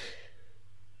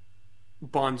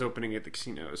 Bond's opening at the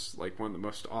casino is like one of the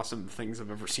most awesome things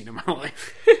I've ever seen in my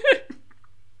life.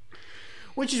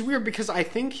 Which is weird because I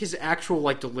think his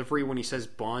actual delivery when he says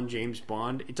Bond, James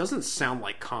Bond, it doesn't sound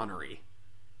like Connery.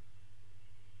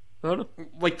 Oh, no.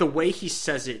 Like the way he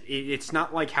says it's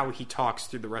not like how he talks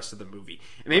through the rest of the movie.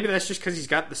 And maybe that's just because he's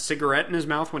got the cigarette in his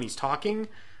mouth when he's talking.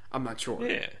 I'm not sure.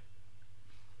 Yeah.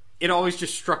 It always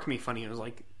just struck me funny. I was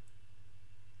like,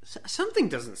 something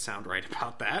doesn't sound right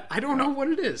about that. I don't know what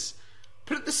it is.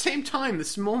 But at the same time,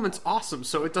 this moment's awesome,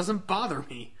 so it doesn't bother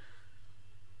me.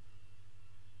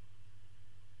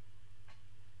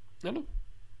 No.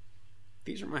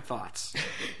 These are my thoughts.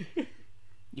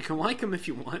 You can like them if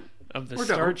you want. Of the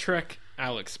Star Trek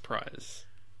Alex Prize.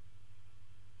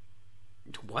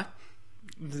 What?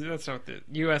 That's not the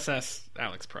USS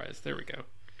Alex Prize. There we go.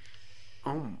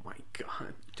 Oh my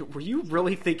god. Were you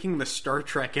really thinking the Star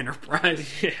Trek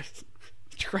Enterprise? Yes.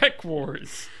 Trek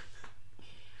Wars.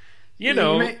 You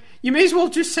may as well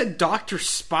just said Dr.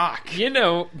 Spock.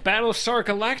 Battlestar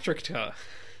Galactica.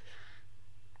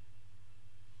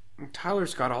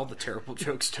 Tyler's got all the terrible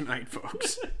jokes tonight,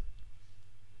 folks.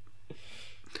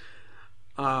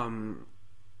 But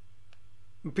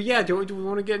yeah, do we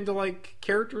want to get into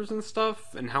characters and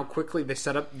stuff and how quickly they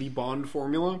set up the Bond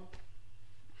formula?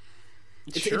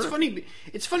 Sure. It's funny.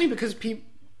 It's funny because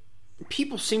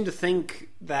people seem to think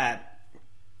that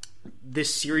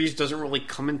this series doesn't really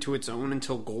come into its own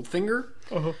until Goldfinger.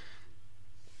 Uh-huh.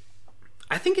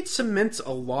 I think it cements a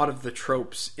lot of the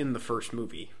tropes in the first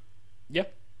movie.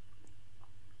 Yep.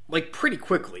 Pretty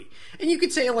quickly. And you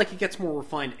could say it gets more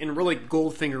refined, and really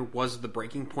Goldfinger was the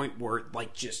breaking point where it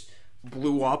just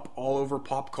blew up all over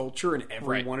pop culture and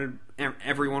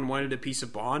everyone wanted a piece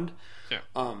of Bond. Yeah.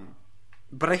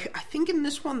 But I think in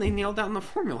this one they nailed down the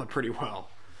formula pretty well.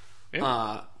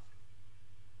 Yeah.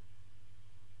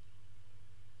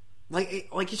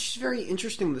 It's just very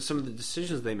interesting that some of the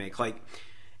decisions they make.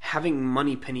 having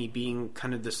Moneypenny being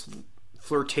kind of this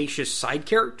flirtatious side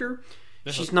character.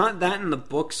 She's not that in the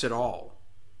books at all.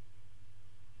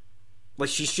 Like,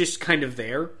 she's just kind of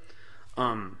there.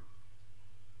 Like,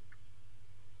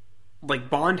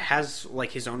 Bond has,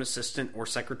 like, his own assistant or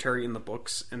secretary in the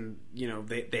books, and, you know,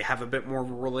 they have a bit more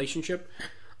of a relationship.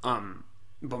 But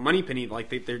Moneypenny, like,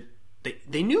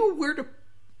 they knew where to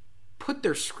put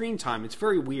their screen time. It's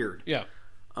very weird. Yeah.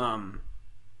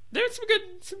 There's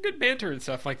some good banter and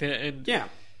stuff like that, and yeah,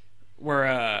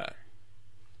 where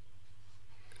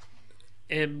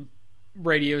M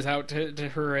radios out to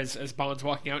her as Bond's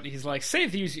walking out, and he's like,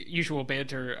 "Save the usual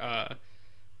banter.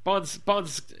 Bond's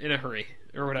in a hurry,"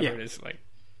 or whatever it is. Like,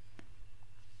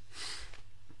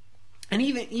 and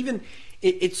even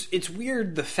it's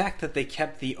weird the fact that they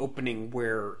kept the opening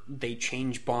where they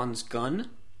change Bond's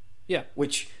gun. Yeah,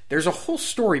 which there's a whole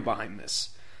story behind this.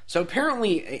 So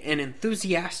apparently, an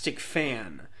enthusiastic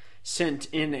fan sent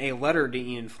in a letter to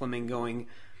Ian Fleming going,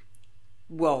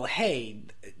 well, hey,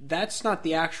 that's not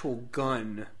the actual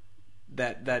gun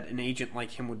that an agent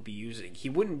like him would be using. He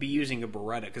wouldn't be using a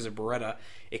Beretta, because a Beretta,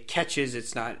 it catches,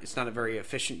 it's not a very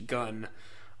efficient gun.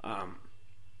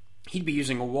 He'd be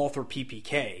using a Walther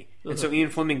PPK. And so Ian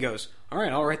Fleming goes, all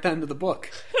right, I'll write that into the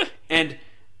book. And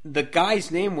the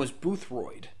guy's name was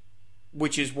Boothroyd,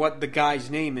 which is what the guy's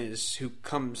name is who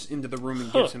comes into the room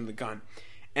and gives him the gun.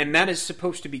 And that is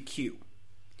supposed to be Q.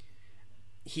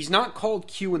 He's not called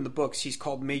Q in the books, he's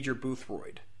called Major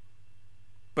Boothroyd.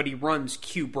 But he runs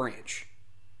Q Branch.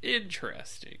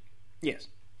 Interesting. Yes.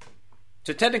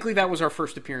 So technically that was our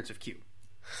first appearance of Q.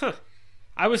 Huh.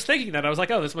 I was thinking that. I was like,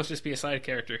 oh, this must just be a side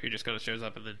character who just kind of shows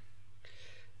up and then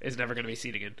is never going to be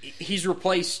seen again. He's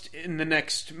replaced in the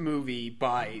next movie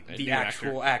by the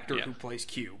actual actor who plays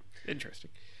Q. Interesting.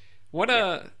 What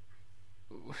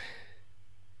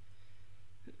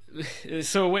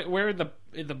So where in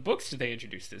the books did they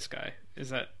introduce this guy?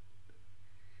 Is it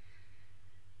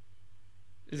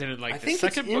in like the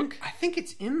second book? I think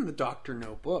it's in the Dr.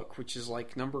 No book, which is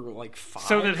like number like 5.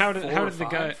 So then how did the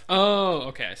guy? Oh,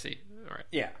 okay, I see. All right.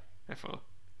 Yeah, I follow.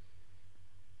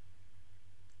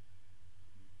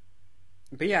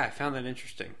 But yeah, I found that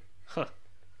interesting. Huh.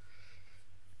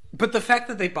 But the fact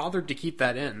that they bothered to keep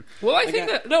that in. Well,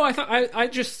 I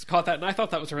just caught that, and I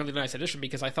thought that was a really nice addition,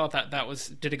 because I thought that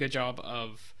did a good job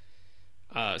of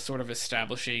sort of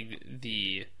establishing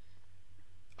the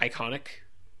iconic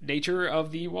nature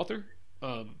of the Walther.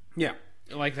 Yeah,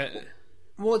 like that.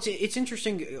 Well, it's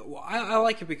interesting. I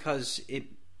like it because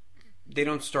they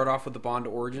don't start off with the Bond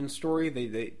origin story.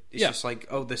 It's just like,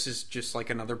 oh, this is just like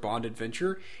another Bond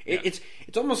adventure. It's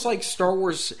almost like Star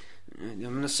Wars. I'm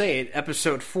going to say it,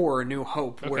 Episode 4, A New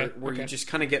Hope, where you just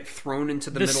kind of get thrown into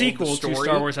the middle of the story. The sequel to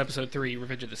Star Wars Episode 3,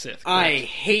 Revenge of the Sith. Correct? I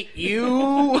hate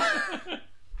you!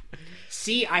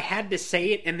 See, I had to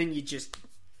say it, and then you just...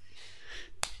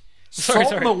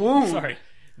 Salt in the wound. Sorry.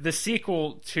 The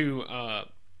sequel to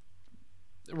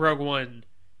Rogue One,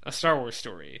 A Star Wars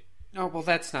Story. Oh, well,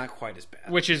 that's not quite as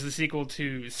bad. Which is the sequel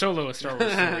to Solo, A Star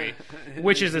Wars Story.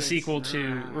 Which is the sequel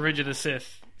to Revenge of the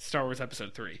Sith, Star Wars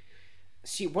Episode 3.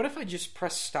 See, what if I just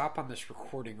press stop on this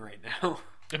recording right now?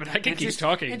 I mean, I can keep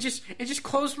talking. And just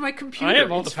close my computer. I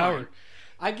have all the power. Fine.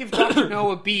 I give Dr. No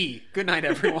a B. Good night,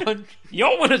 everyone.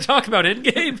 Y'all want to talk about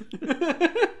Endgame?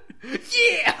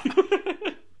 Yeah!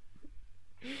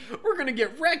 We're going to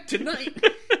get wrecked tonight.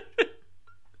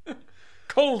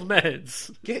 Cold meds.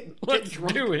 Let's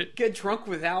drunk, do it. Get drunk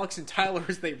with Alex and Tyler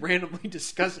as they randomly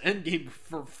discuss Endgame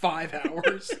for 5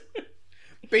 hours.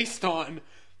 Based on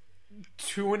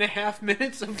 2.5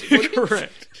 minutes of footage?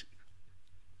 Correct.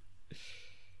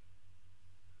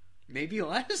 Maybe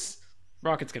less?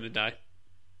 Rocket's gonna die.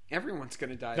 Everyone's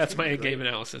gonna die. That's my Endgame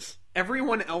analysis.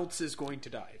 Everyone else is going to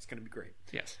die. It's gonna be great.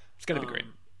 Yes. It's gonna be great.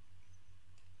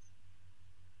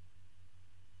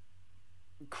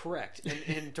 Correct.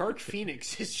 And Dark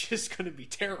Phoenix is just gonna be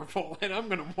terrible, and I'm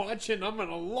gonna watch it and I'm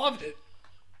gonna love it.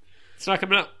 It's not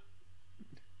coming up.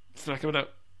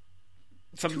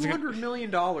 $200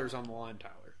 million on the line,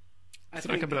 Tyler. It's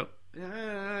not coming up.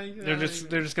 They're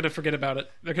just gonna forget about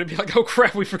it. They're gonna be like, "Oh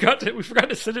crap, we forgot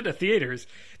to send it to theaters."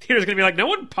 Theaters gonna be like, "No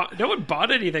one bought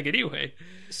anything anyway."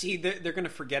 See, they're gonna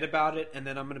forget about it, and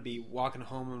then I'm gonna be walking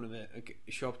home. I'm gonna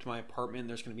show up to my apartment. And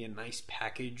there's gonna be a nice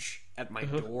package at my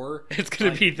door. It's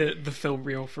gonna be the film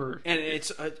reel for, and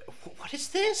it's what is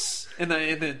this? And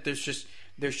then there's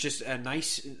just a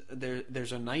nice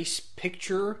there's a nice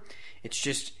picture. It's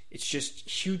just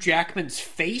Hugh Jackman's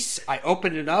face. I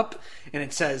open it up and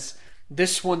it says,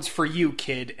 "This one's for you,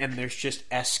 kid." And there's just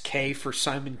SK for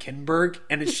Simon Kinberg,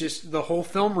 and it's just the whole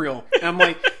film reel. And I'm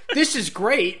like, this is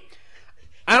great.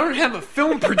 I don't have a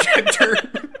film projector.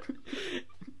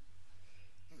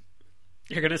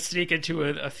 You're gonna sneak into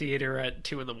a theater at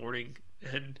 2 a.m.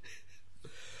 and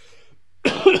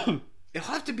It'll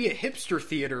have to be a hipster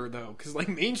theater though, because like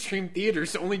mainstream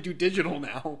theaters only do digital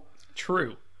now.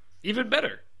 True. Even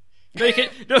better. Make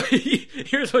it no.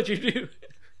 Here's what you do.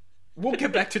 We'll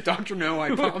get back to Dr. No,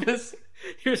 I promise.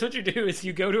 Here's what you do: is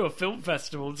you go to a film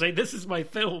festival and say, "This is my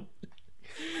film,"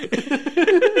 and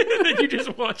then you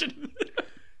just watch it.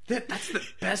 That's the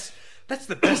best. That's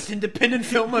the best independent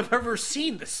film I've ever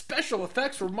seen. The special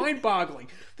effects were mind-boggling.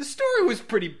 The story was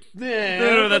pretty.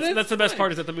 No. That's the best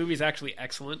part is that the movie's actually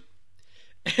excellent.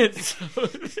 And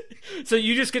so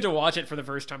you just get to watch it for the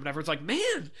first time, and everyone's like, "Man,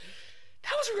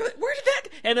 that was really, where did that?"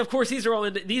 And of course, these are all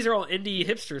indie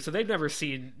hipsters, so they've never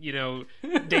seen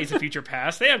Days of Future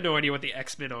Past. They have no idea what the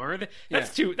X-Men are.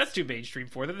 That's too mainstream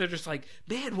for them. They're just like,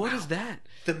 "Man, what is that?"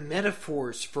 The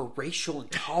metaphors for racial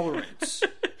intolerance.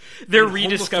 They're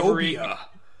rediscovering.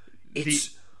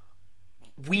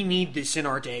 We need this in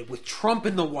our day. With Trump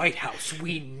in the White House,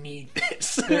 we need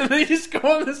this. And they just go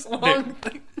on this long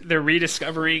thing. They're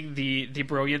rediscovering the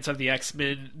brilliance of the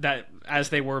X-Men that as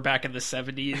they were back in the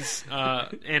 70s,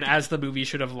 and as the movie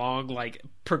should have long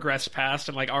progressed past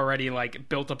and already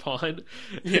built upon.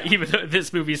 Yeah. Even though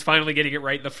this movie's finally getting it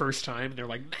right the first time, they're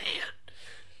like, man.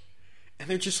 And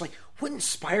they're just like, what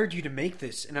inspired you to make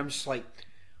this? And I'm just like,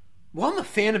 well, I'm a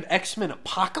fan of X-Men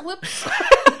Apocalypse.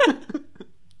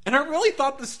 And I really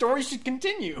thought the story should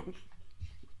continue.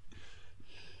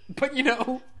 But,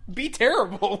 be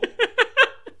terrible.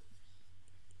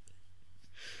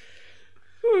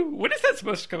 When is that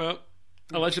supposed to come out?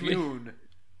 Allegedly. June.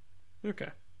 Okay.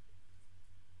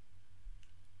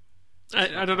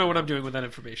 I don't know what I'm doing with that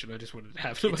information. I just wanted to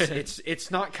have it in my head.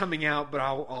 It's not coming out, but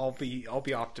I'll be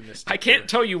optimistic. I can't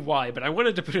tell you why, but I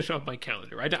wanted to put it on my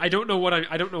calendar. I don't know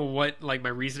what my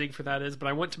reasoning for that is, but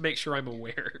I want to make sure I'm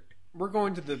aware. We're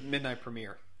going to the midnight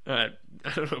premiere. I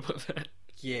don't know about that.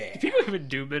 Yeah. Do people even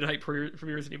do midnight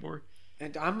premieres anymore?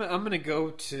 And I'm going to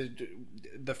go to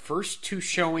the first 2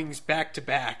 showings back to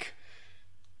back.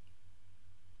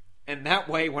 And that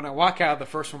way, when I walk out of the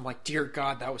first one, I'm like, dear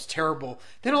God, that was terrible.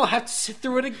 Then I'll have to sit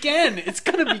through it again. It's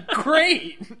going to be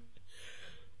great.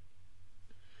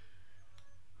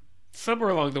 Somewhere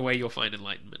along the way, you'll find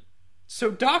enlightenment.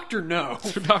 So, Dr. No.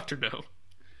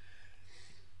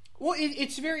 Well,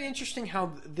 it's very interesting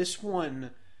how this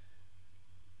one...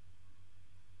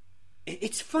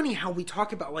 It's funny how we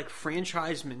talk about,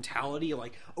 franchise mentality,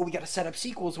 we got to set up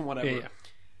sequels and whatever. Yeah.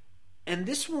 And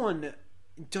this one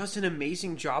does an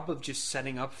amazing job of just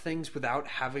setting up things without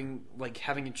having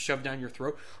it shoved down your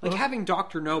throat. Having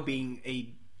Dr. No being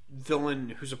a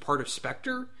villain who's a part of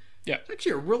Spectre. Yeah. It's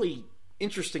actually a really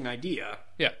interesting idea.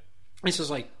 Yeah. It's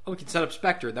just we can set up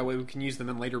Spectre. That way we can use them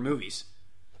in later movies.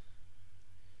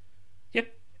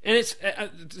 Yep. And it's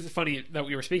funny that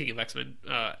we were speaking of X-Men.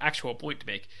 Actual point to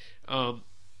make.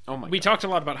 We talked a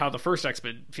lot about how the first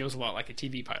X-Men feels a lot like a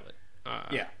TV pilot.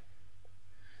 Yeah.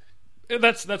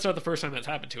 That's not the first time that's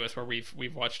happened to us where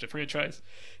we've watched a franchise.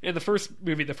 In the first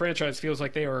movie, the franchise feels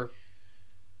like they are,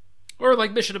 or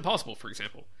like Mission Impossible, for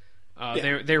example.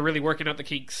 They're really working out the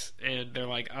kinks, and they're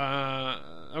like,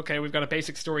 okay, we've got a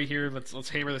basic story here. Let's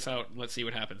hammer this out and let's see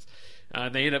what happens.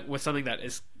 They end up with something that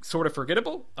is sort of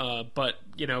forgettable, but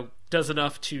does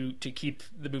enough to keep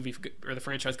the movie or the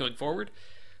franchise going forward.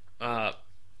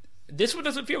 This one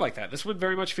doesn't feel like that. This one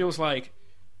very much feels like,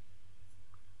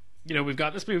 we've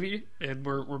got this movie and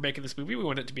we're making this movie. We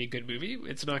want it to be a good movie.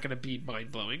 It's not going to be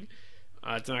mind blowing.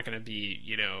 It's not going to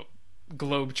be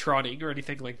globe trotting or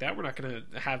anything like that. We're not going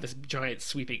to have this giant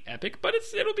sweeping epic, but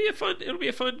it'll be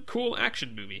a fun, cool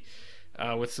action movie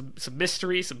with some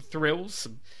mystery, some thrills,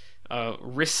 some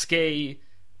risque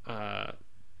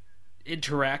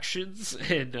interactions,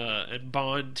 and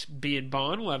Bond being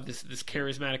Bond. We'll have this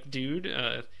charismatic dude,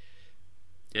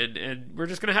 and we're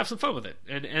just gonna have some fun with it.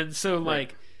 And so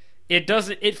right.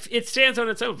 It stands on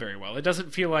its own very well. It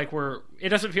doesn't feel like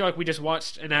we just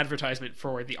watched an advertisement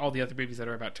for all the other movies that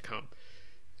are about to come.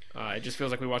 It just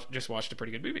feels like we just watched a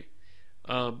pretty good movie.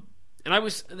 And I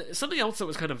was something else that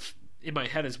was kind of in my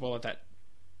head as well at that,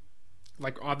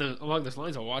 along those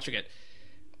lines while watching it.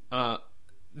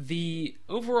 The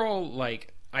overall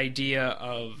idea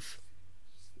of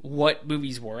what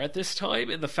movies were at this time,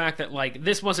 and the fact that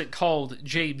this wasn't called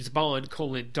James Bond :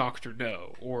 Dr.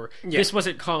 No, or this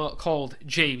wasn't called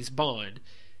James Bond.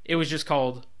 It was just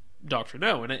called Dr.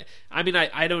 No. And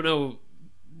I don't know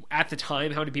at the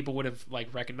time how many people would have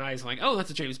recognized oh, that's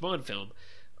a James Bond film.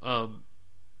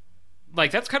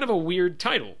 That's kind of a weird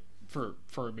title for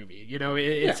a movie.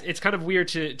 It's kind of weird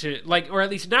to or at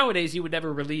least nowadays you would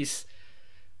never release.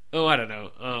 Oh, I don't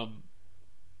know.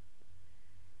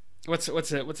 what's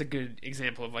a good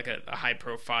example of like a high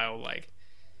profile, like,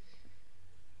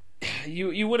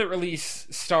 you wouldn't release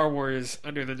Star Wars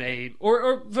under the name,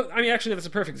 or I mean, actually that's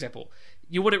a perfect example.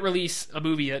 You wouldn't release a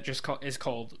movie that just is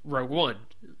called Rogue One.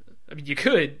 I mean, you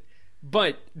could,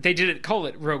 but they didn't call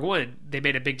it Rogue One. They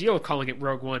made a big deal of calling it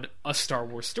Rogue One, a Star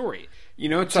Wars story. You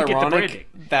know, it's ironic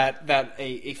that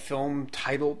a film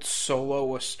titled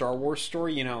Solo, a Star Wars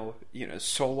story, you know,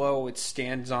 Solo, it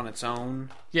stands on its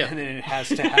own, and then it has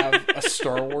to have a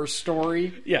Star Wars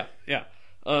story. Yeah.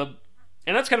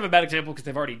 And that's kind of a bad example because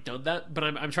they've already done that. But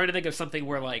I'm trying to think of something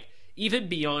where, like, even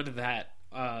beyond that,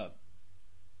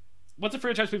 what's a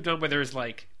franchise we've done where there's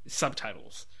like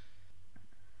subtitles?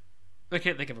 I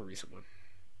can't think of a recent one.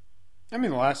 I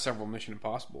mean, the last several Mission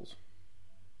Impossibles.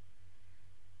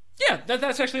 Yeah,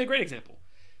 that's actually a great example.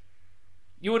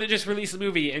 You wouldn't just release a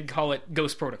movie and call it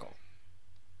Ghost Protocol,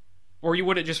 or you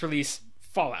wouldn't just release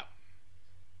Fallout.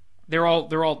 They're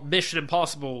all Mission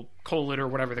Impossible : or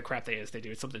whatever the crap they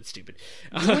do. It's something stupid.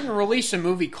 You wouldn't release a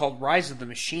movie called Rise of the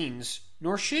Machines,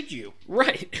 nor should you.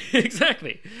 Right,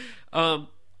 exactly.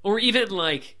 Or even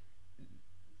like,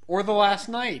 or The Last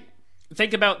Night.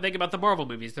 Think about the Marvel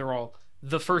movies. They're all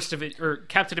the first Avenger, or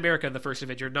Captain America, the first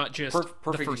Avenger, not just perfect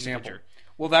the first example. Avenger.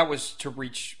 Well, that was to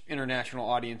reach international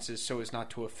audiences so as not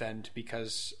to offend,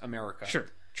 because America. Sure.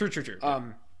 True.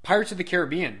 Pirates of the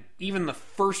Caribbean, even the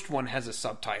first one has a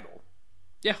subtitle.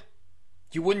 Yeah.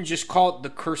 You wouldn't just call it The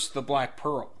Curse of the Black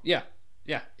Pearl. Yeah,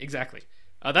 exactly.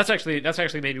 That's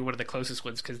actually maybe one of the closest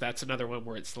ones, because that's another one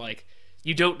where it's like,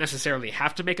 you don't necessarily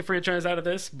have to make a franchise out of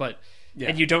this, but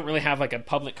and you don't really have like a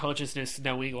public consciousness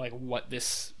knowing like what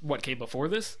came before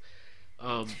this.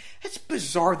 It's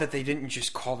bizarre that they didn't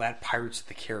just call that Pirates of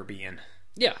the Caribbean.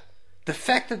 Yeah, the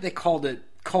fact that they called it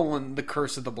The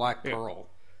Curse of the Black Pearl.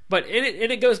 But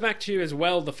it goes back to as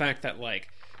well the fact that, like,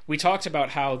 we talked about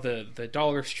how the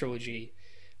Dollars trilogy,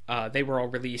 they were all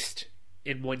released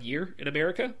in 1 year in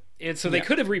America, and so they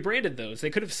could have rebranded those.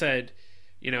 They could have said,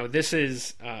 this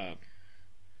is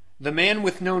The Man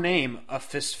with No Name, A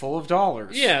Fistful of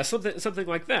Dollars. Yeah, something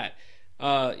like that.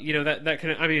 That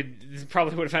kind of, I mean,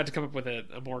 probably would have had to come up with a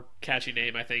more catchy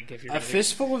name, I think. If you're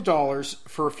Fistful of Dollars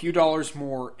for a few dollars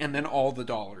more, and then all the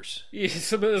dollars. Yeah,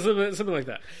 something like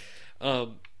that.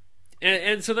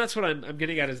 And so that's what I'm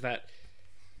getting at, is that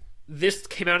this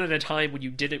came out at a time when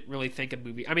you didn't really think a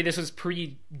movie. I mean, this was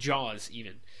pre-Jaws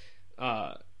even.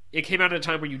 It came out at a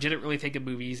time where you didn't really think of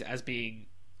movies as being,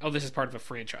 this is part of a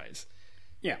franchise.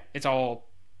 Yeah, it's all.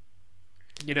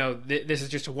 This is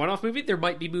just a one-off movie. There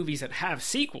might be movies that have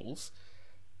sequels,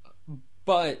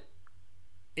 but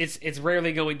it's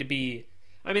rarely going to be.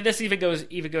 I mean, this even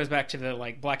goes back to the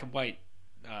like black and white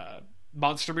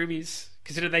monster movies,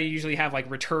 because they usually have like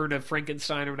Return of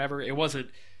Frankenstein or whatever. It wasn't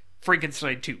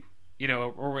Frankenstein 2,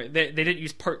 or they didn't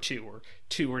use Part 2 or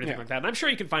 2 or anything like that. And I'm sure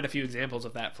you can find a few examples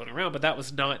of that floating around, but that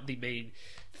was not the main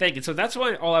thing. And so that's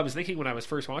why all I was thinking when I was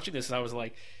first watching this is I was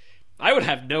like, I would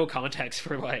have no context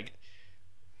for like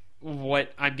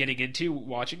what I'm getting into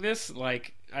watching this.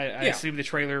 Like, I assume the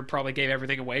trailer probably gave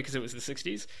everything away because it was the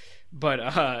 60s. But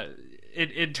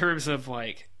in terms of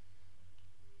like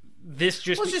this,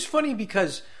 just it's just funny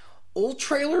because old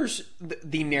trailers,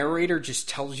 the narrator just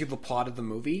tells you the plot of the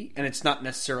movie, and it's not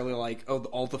necessarily like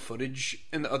all the footage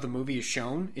of the movie is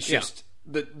shown. It's just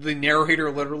the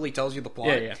narrator literally tells you the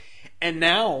plot. Yeah. And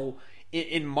now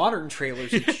in modern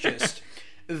trailers, it's just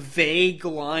vague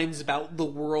lines about the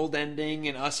world ending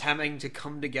and us having to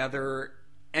come together,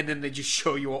 and then they just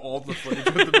show you all the footage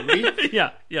of the movie.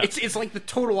 Yeah. It's like the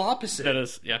total opposite. That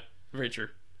is, very true.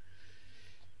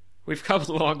 We've come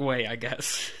a long way, I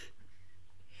guess.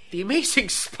 The Amazing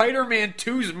Spider-Man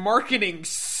 2's marketing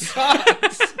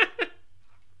sucks.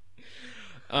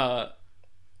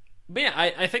 But yeah,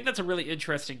 I think that's a really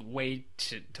interesting way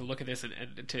to look at this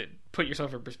and to put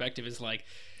yourself in perspective, is like,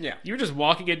 you're just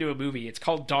walking into a movie, it's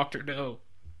called Dr. No.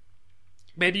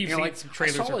 Maybe you've seen some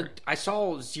trailers. I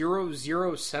saw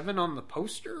 007 on the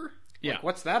poster. Yeah. Like,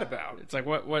 what's that about? It's like,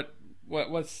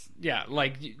 what's,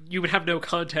 like, you would have no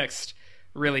context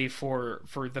really for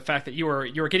the fact that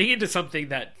you're getting into something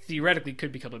that theoretically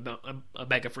could become a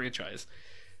mega franchise.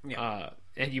 Yeah.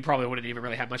 And you probably wouldn't even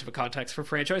really have much of a context for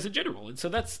franchise in general, and so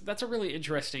that's a really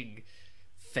interesting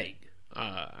thing.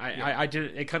 I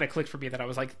didn't. It kind of clicked for me that I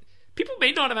was like, people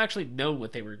may not have actually known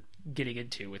what they were getting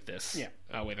into with this.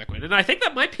 Way back when, and I think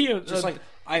that might be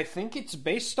I think it's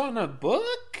based on a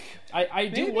book. I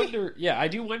do wonder. Yeah, I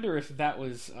do wonder if that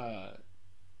was.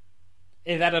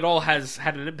 If that at all has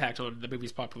had an impact on the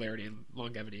movie's popularity and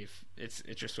longevity. If it's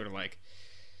just sort of like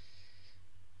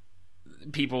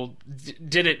people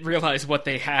didn't realize what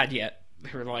they had yet,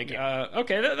 They were like,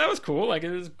 okay, that was cool. Like, it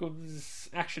was this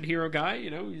action hero guy, you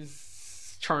know,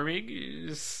 he's charming.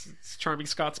 He's a charming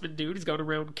Scotsman dude. He's going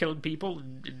around killing people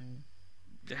and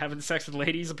having sex with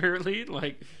ladies, apparently.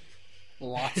 Like,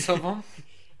 lots of them.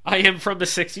 I am from the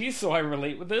 60s, so I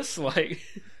relate with this. Like,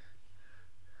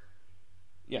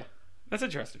 yeah, that's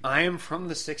interesting. I am from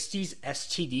the 60s.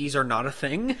 STDs are not a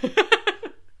thing.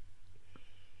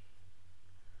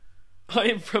 I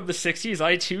am from the 60s.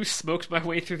 I, too, smoked my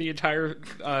way through the entire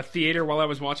theater while I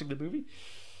was watching the movie.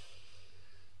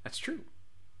 That's true.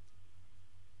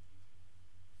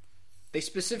 They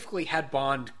specifically had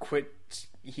Bond quit.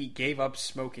 He gave up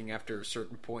smoking after a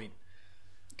certain point.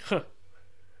 Huh.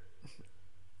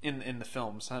 In the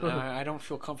films. I don't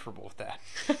feel comfortable with that.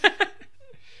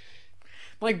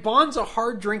 Like, Bond's a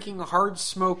hard-drinking,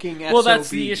 hard-smoking SOB. Well, that's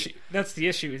the issue. That's the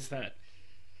issue, is that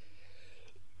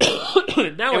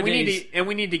nowadays... And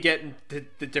we need to get into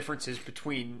the differences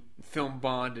between film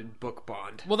Bond and book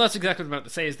Bond. Well, that's exactly what I'm about to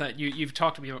say, is that you've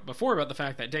talked to me before about the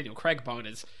fact that Daniel Craig Bond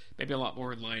is maybe a lot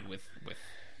more in line with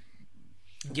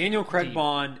Daniel Craig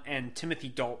Bond and Timothy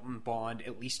Dalton Bond,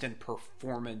 at least in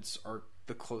performance, are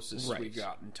the closest we've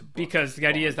gotten to book because the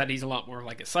idea is that he's a lot more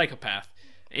like a psychopath.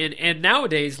 And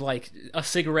nowadays, like, a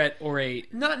cigarette or a...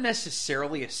 Not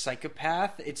necessarily a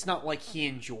psychopath. It's not like he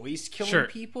enjoys killing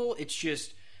people. It's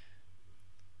just...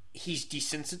 he's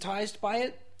desensitized by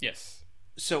it. Yes.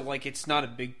 So, like, it's not a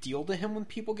big deal to him when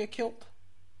people get killed.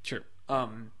 Sure.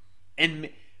 And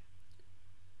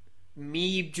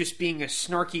me just being a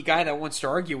snarky guy that wants to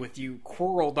argue with you,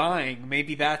 Quarrel dying,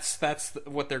 maybe that's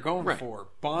what they're going for.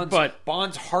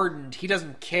 Bond's hardened. He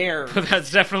doesn't care. But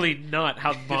that's definitely not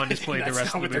how Bond is played the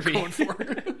rest of the movie. That's not what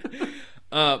they're going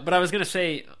for. But I was going to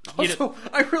say... Also,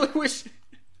 I really wish...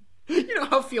 You know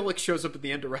how Felix shows up at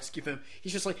the end to rescue them?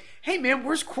 He's just like, hey man,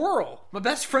 where's Quarrel? My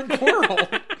best friend Quarrel.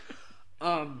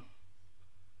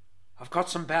 I've got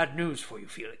some bad news for you,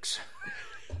 Felix.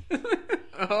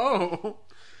 Oh.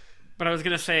 But I was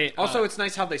going to say... Also, it's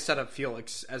nice how they set up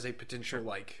Felix as a potential,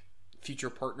 like,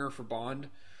 future partner for Bond.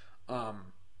 But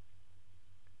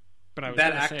I was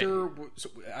that actor...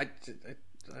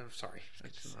 I'm sorry.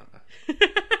 I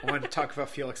wanted to talk about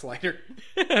Felix later.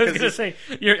 I was going to say...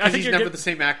 he's never the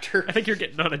same actor. I think you're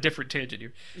getting on a different tangent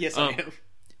here. Yes, I am.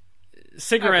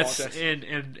 Cigarettes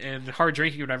and hard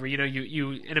drinking or whatever, you know,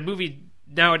 you in a movie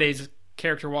nowadays...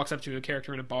 character walks up to a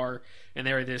character in a bar and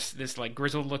they're this like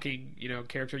grizzled looking, you know,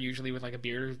 character usually with like a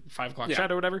beard, 5 o'clock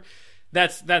shadow or whatever.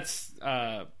 That's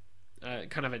kind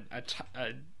of a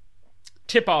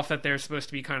tip off that they're supposed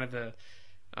to be kind of the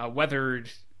weathered,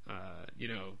 you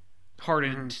know,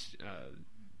 hardened,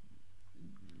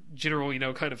 general, you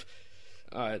know, kind of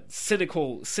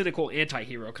cynical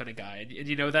anti-hero kind of guy. And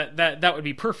you know, that would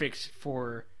be perfect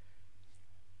for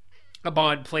a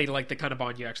Bond played like the kind of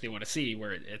Bond you actually want to see,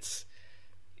 where it's,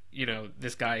 you know,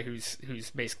 this guy who's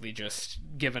basically just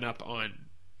given up on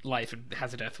life and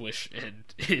has a death wish and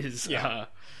is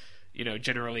you know,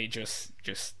 generally just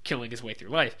killing his way through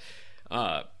life.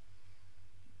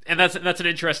 And that's an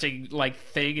interesting like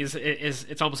thing is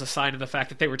it's almost a sign of the fact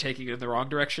that they were taking it in the wrong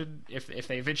direction. If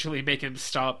they eventually make him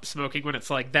stop smoking, when it's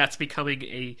like that's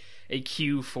becoming a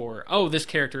cue for, oh, this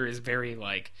character is very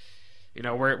like, you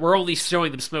know, we're only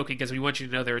showing them smoking because we want you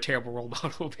to know they're a terrible role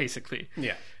model, basically.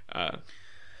 Yeah.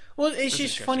 Well, it's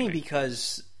just funny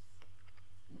because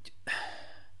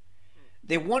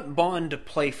they want Bond to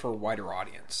play for a wider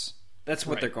audience. That's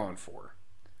what they're going for.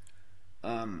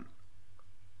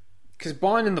 Because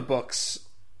Bond in the books,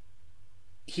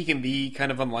 he can be kind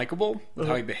of unlikable with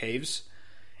how he behaves.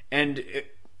 And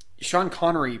Sean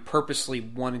Connery purposely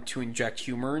wanted to inject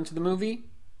humor into the movie,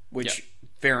 which,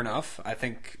 fair enough. I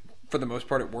think, for the most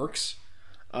part, it works.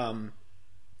 And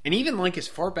even, like, as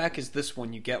far back as this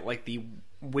one, you get, like, the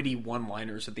witty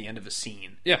one-liners at the end of a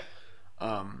scene. Yeah.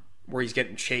 Where he's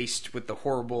getting chased with the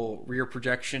horrible rear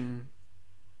projection.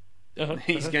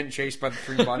 He's getting chased by the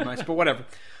 3 Bond mice, but whatever.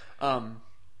 And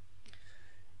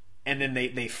then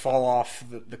they fall off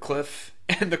the cliff,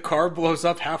 and the car blows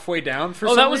up halfway down for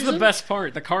some reason. Oh, that was the best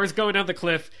part. The car's going down the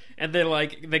cliff, and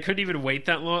they couldn't even wait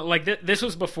that long. Like, this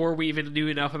was before we even knew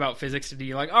enough about physics to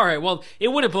be like, all right, well, it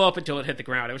wouldn't blow up until it hit the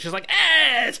ground. It was just like,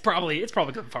 it's probably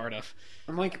gone far enough.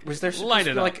 I'm like, was there supposed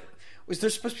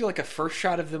to be like a first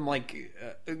shot of them like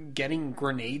getting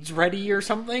grenades ready or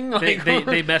something? Like,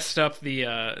 they messed up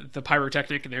the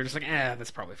pyrotechnic, and they're just like, that's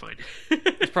probably fine.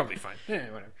 It's probably fine. Yeah,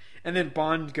 whatever. And then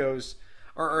Bond goes,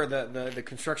 or the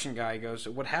construction guy goes,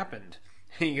 what happened?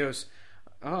 And he goes,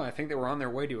 oh, I think they were on their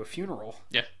way to a funeral.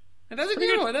 Yeah. And that's a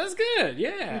good one. That's good.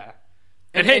 Yeah.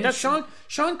 And hey, that's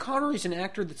Sean Connery's an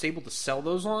actor that's able to sell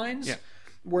those lines. Yeah.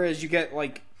 Whereas you get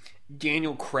like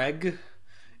Daniel Craig,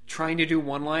 trying to do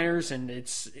one-liners, and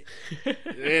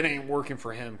it ain't working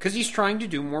for him because he's trying to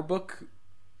do more book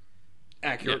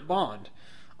accurate Bond.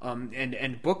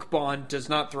 And book Bond does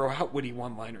not throw out witty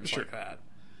one-liners like that.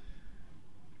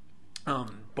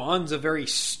 Bond's a very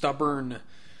stubborn,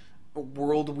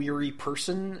 world-weary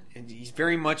person, and he's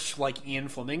very much like Ian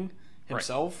Fleming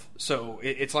himself. Right. So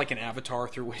it's like an avatar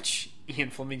through which Ian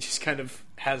Fleming just kind of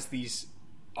has these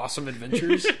awesome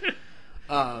adventures.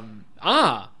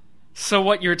 So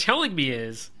what you're telling me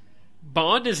is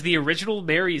Bond is the original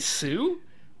Mary Sue?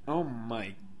 Oh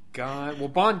my god. Well,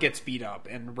 Bond gets beat up,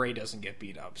 and Ray doesn't get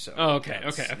beat up. So okay.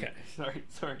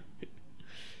 Sorry.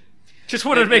 Just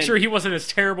wanted to make sure he wasn't as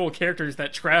terrible characters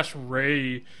that trash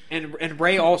Ray. And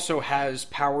Ray also has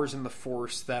powers in the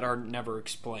Force that are never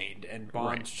explained, and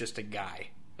Bond's just a guy.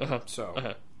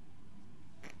 So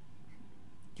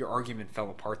your argument fell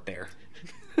apart there.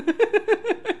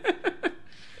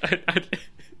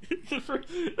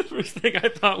 The first thing I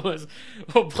thought was,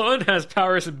 well, Bond has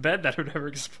powers in bed that are never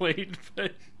explained.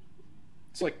 But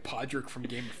it's like Podrick from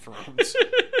Game of Thrones.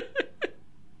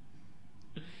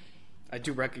 I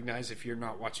do recognize if you're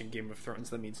not watching Game of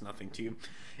Thrones, that means nothing to you.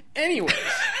 Anyways.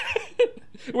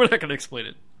 We're not going to explain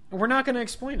it. We're not going to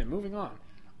explain it. Moving on.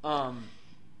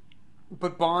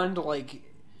 But Bond, like,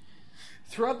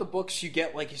 throughout the books, you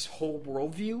get, like, his whole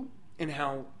worldview and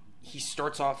how he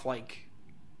starts off, like,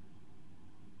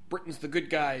 Britain's the good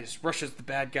guys, Russia's the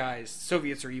bad guys,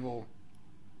 Soviets are evil.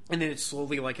 And then it's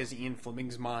slowly, like, as Ian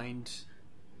Fleming's mind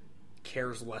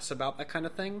cares less about that kind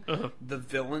of thing, the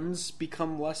villains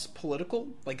become less political.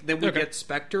 Like, then we get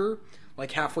Spectre,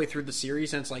 like, halfway through the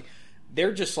series, and it's like,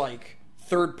 they're just, like,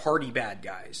 third-party bad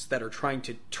guys that are trying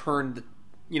to turn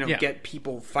the, get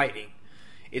people fighting.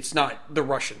 It's not the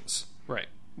Russians. Right.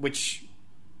 Which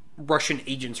Russian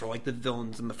agents are, like, the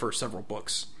villains in the first several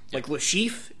books. Like, Le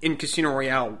Chiffre in Casino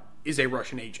Royale is a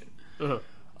Russian agent. So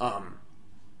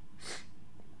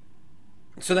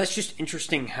that's just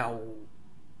interesting how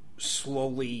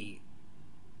slowly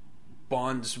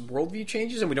Bond's worldview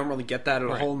changes, and we don't really get that at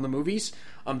all in the movies.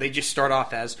 They just start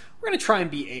off as, we're going to try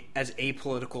and be as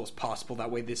apolitical as possible,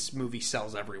 that way this movie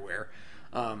sells everywhere.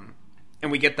 And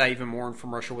we get that even more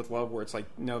From Russia with Love, where it's like,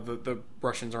 no, the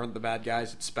Russians aren't the bad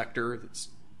guys, it's Spectre that's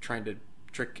trying to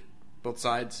trick both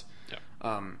sides.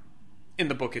 In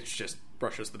the book, it's just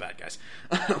Russia's the bad guys.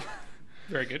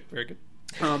 Very good.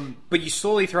 But you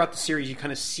slowly, throughout the series, you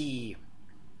kind of see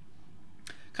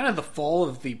kind of the fall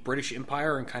of the British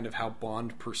Empire and kind of how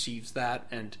Bond perceives that,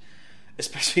 and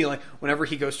especially like whenever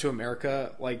he goes to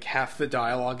America, like half the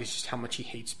dialogue is just how much he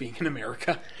hates being in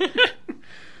America.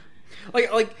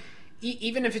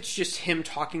 Even if it's just him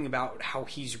talking about how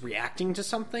he's reacting to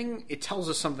something, it tells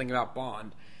us something about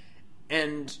Bond.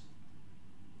 And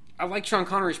I like Sean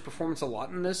Connery's performance a lot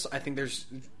in this. I think there's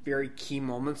very key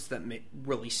moments that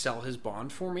really sell his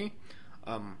Bond for me.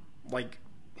 Like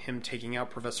him taking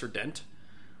out Professor Dent.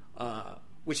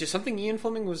 Which is something Ian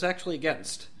Fleming was actually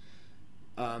against.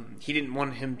 He didn't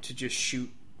want him to just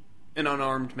shoot an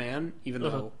unarmed man, even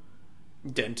though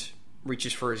Dent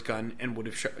reaches for his gun and would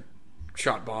have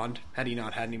shot Bond had he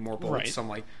not had any more bullets. Right. So I'm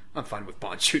like, I'm fine with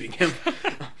Bond shooting him.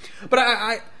 But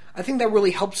I think that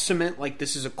really helps cement, like,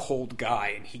 this is a cold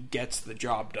guy and he gets the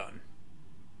job done.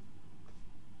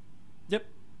 Yep.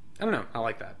 I don't know. I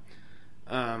like that.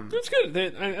 That's good.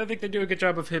 I think they do a good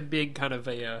job of him being kind of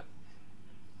a...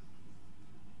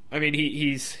 I mean,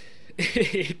 he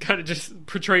kind of just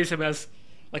portrays him as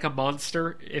like a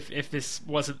monster. If this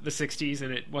wasn't the 60s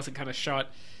and it wasn't kind of shot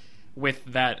with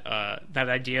that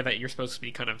idea that you're supposed to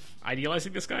be kind of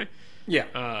idealizing this guy.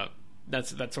 Yeah. That's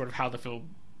sort of how the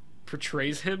film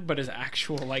portrays him, but his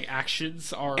actual like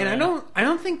actions are. And I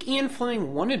don't think Ian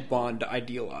Fleming wanted Bond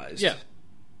idealized. Yeah.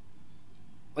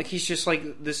 Like he's just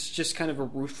like this, just kind of a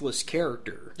ruthless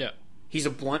character. Yeah. He's a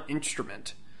blunt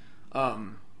instrument.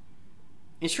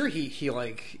 And sure,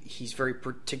 he's very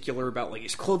particular about like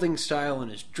his clothing style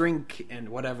and his drink and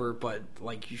whatever, but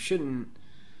like you shouldn't.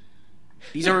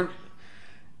 These aren't.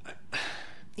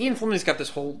 Ian Fleming's got this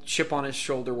whole chip on his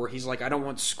shoulder where he's like, I don't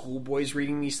want schoolboys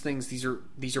reading these things. These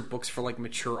are books for like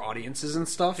mature audiences and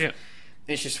stuff. Yeah. And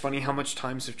it's just funny how much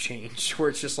times have changed where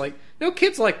it's just like, no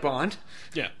kids like Bond.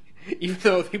 Yeah. Even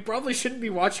though they probably shouldn't be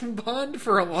watching Bond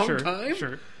for a long time.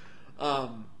 Sure.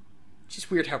 Just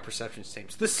weird how perceptions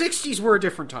change. The 60s were a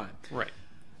different time. Right.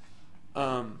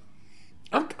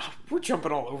 We're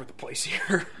jumping all over the place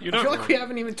here. I feel like we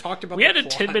haven't even talked about We had a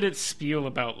plot. 10-minute spiel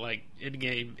about, like,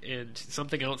 Endgame and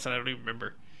something else that I don't even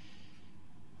remember.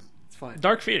 It's fine.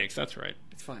 Dark Phoenix, that's right.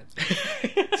 It's fine.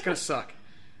 It's gonna suck.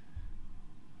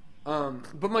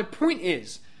 But my point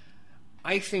is,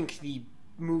 I think the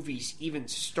movies, even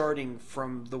starting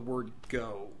from the word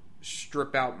go,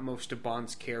 strip out most of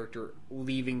Bond's character,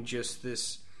 leaving just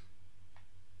this,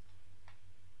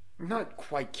 not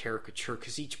quite caricature,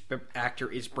 because each actor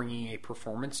is bringing a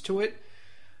performance to it,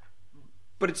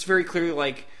 but it's very clearly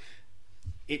like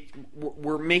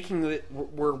we're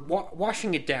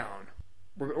washing it down.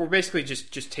 We're basically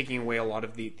just taking away a lot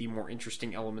of the more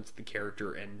interesting elements of the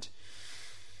character, and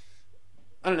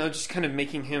I don't know, just kind of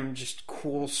making him just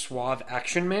cool, suave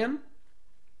action man.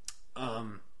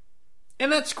 And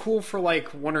that's cool for like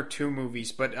one or two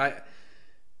movies, but I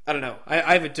don't know.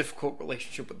 I have a difficult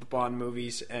relationship with the Bond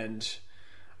movies, and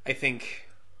I think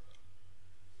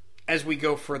as we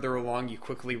go further along, you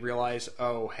quickly realize,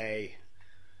 oh, hey,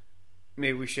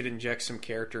 maybe we should inject some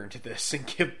character into this and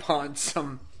give Bond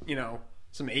some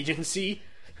agency.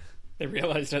 They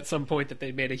realized at some point that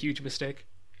they made a huge mistake.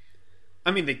 I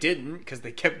mean, they didn't, because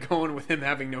they kept going with him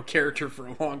having no character for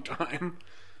a long time.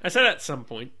 I said at some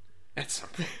point. At some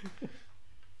point.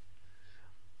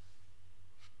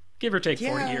 Give or take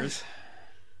 4 years.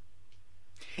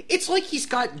 It's like he's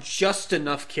got just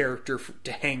enough character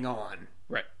to hang on.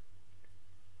 Right.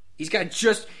 He's got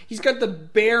the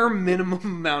bare minimum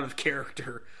amount of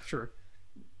character. Sure.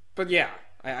 But yeah,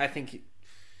 I think...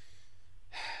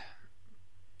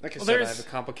 Like I said, I have a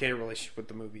complicated relationship with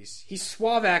the movies. He's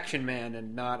suave action man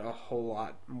and not a whole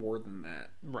lot more than that.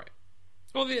 Right.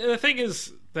 Well, the thing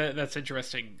is that's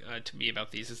interesting to me about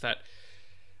these is that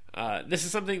this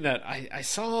is something that I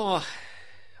saw.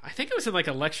 I think it was in like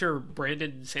a lecture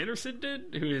Brandon Sanderson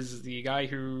did, who is the guy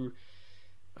who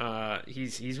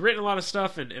he's written a lot of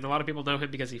stuff, and a lot of people know him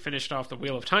because he finished off the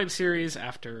Wheel of Time series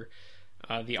after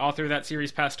the author of that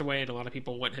series passed away, and a lot of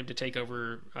people want him to take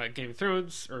over Game of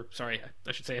Thrones, or sorry,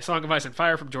 I should say A Song of Ice and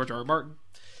Fire from George R. R. Martin,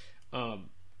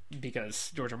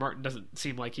 because George R. R. Martin doesn't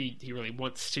seem like he really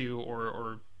wants to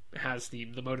or has the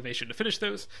motivation to finish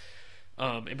those.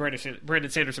 And Brandon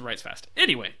Sanderson writes fast.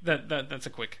 Anyway, that's a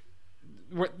quick.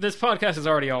 This podcast is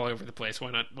already all over the place.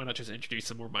 Why not just introduce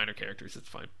some more minor characters? It's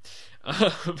fine.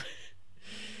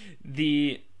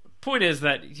 The point is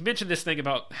that you mentioned this thing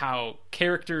about how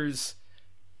characters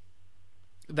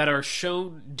that are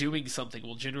shown doing something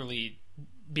will generally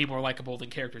be more likable than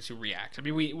characters who react. I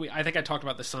mean, I think I talked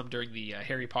about this some during the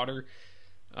Harry Potter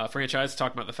franchise,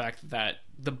 talking about the fact that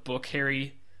the book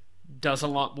Harry does a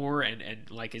lot more and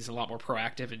like is a lot more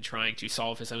proactive in trying to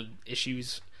solve his own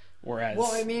issues, whereas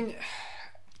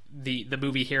the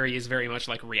movie Harry is very much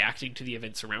like reacting to the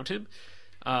events around him.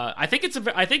 I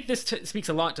think this speaks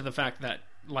a lot to the fact that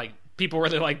like people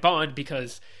really like Bond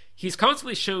because he's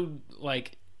constantly shown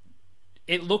like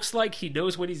it looks like he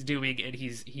knows what he's doing and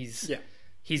he's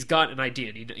got an idea.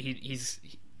 And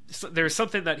there's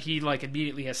something that he like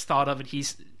immediately has thought of and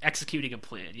he's executing a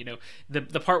plan. You know,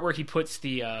 the part where he puts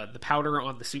the powder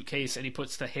on the suitcase and he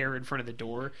puts the hair in front of the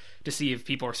door to see if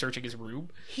people are searching his room.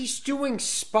 He's doing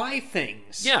spy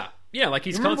things. Yeah, like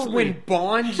he's Remember constantly... when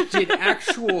Bond did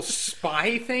actual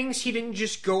spy things? He didn't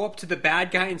just go up to the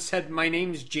bad guy and said, "My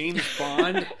name's James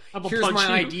Bond. Here's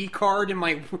my ID card and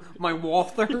my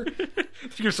Walther."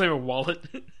 You're saying a wallet.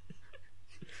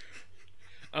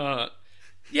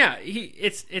 Yeah,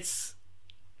 it's.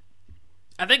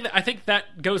 I think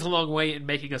that goes a long way in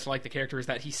making us like the character. Is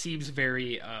that he seems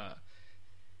very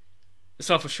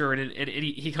self-assured and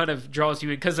he kind of draws you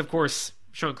in because, of course,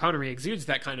 Sean Connery exudes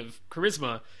that kind of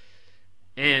charisma.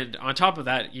 And on top of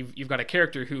that, you've got a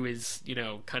character who is,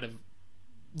 kind of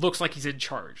looks like he's in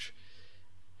charge,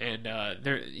 and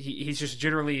he's just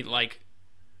generally like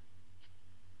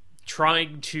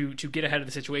trying to get ahead of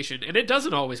the situation, and it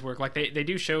doesn't always work. Like they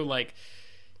do show like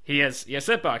he has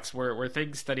setbacks where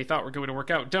things that he thought were going to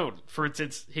work out don't. For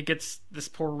instance, he gets this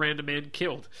poor random man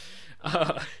killed.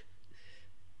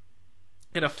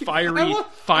 In a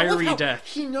fiery death.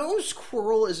 He knows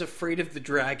Quirrell is afraid of the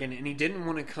dragon, and he didn't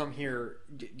want to come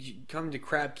to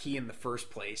Crab Key in the first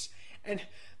place. And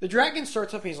the dragon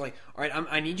starts up, and he's like, "All right,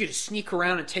 I need you to sneak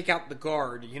around and take out the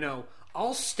guard.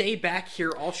 I'll stay back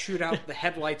here. I'll shoot out the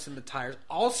headlights and the tires.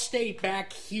 I'll stay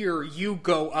back here. You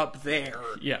go up there."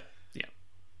 Yeah.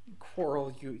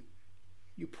 Quirrell, you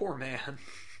poor man.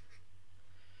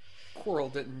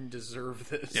 Quirrell didn't deserve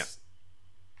this. Yeah.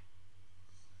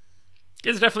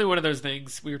 It's definitely one of those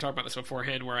things, we were talking about this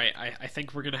beforehand, where I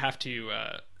think we're going to have to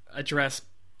address...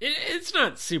 It's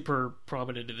not super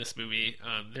prominent in this movie.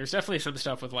 There's definitely some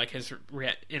stuff with like his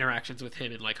interactions with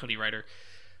him and like Honey Rider.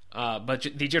 But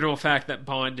the general fact that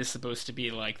Bond is supposed to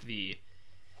be like the...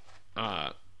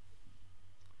 I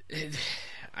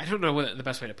don't know what the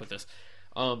best way to put this.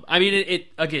 I mean,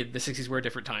 again, the 60s were a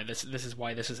different time. This is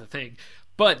why this is a thing.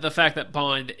 But the fact that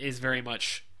Bond is very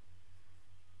much...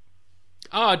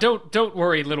 don't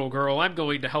worry, little girl. I'm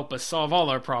going to help us solve all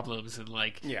our problems, and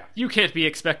like, Yeah. you can't be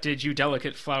expected, you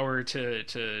delicate flower,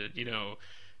 to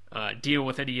deal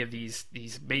with any of these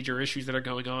major issues that are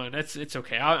going on. It's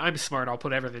okay. I'm smart. I'll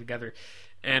put everything together.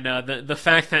 And the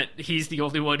fact that he's the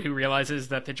only one who realizes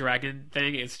that the dragon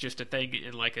thing is just a thing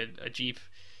in like a jeep,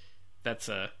 that's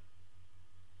a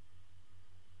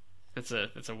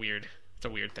weird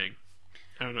thing.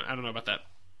 I don't know about that.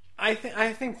 I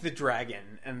think the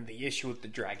dragon and the issue with the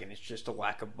dragon is just a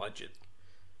lack of budget.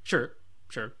 Sure.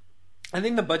 I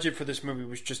think the budget for this movie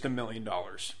was just $1 million.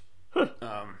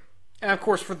 And of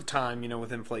course, for the time,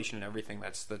 with inflation and everything,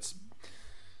 it's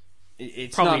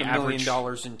probably not $1 million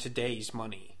average in today's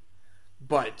money.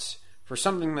 But for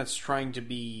something that's trying to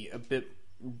be a bit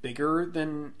bigger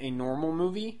than a normal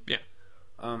movie, yeah,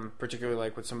 particularly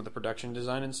like with some of the production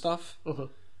design and stuff.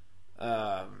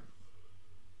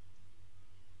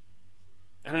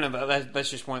 I don't know. That's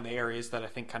just one of the areas that I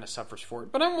think kind of suffers for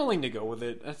it. But I'm willing to go with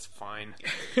it. That's fine.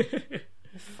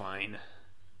 Fine.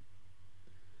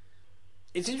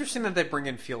 It's interesting that they bring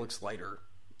in Felix Leiter.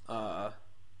 I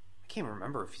can't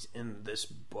remember if he's in this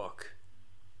book.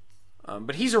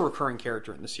 But he's a recurring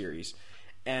character in the series.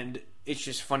 And it's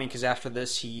just funny because after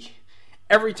this,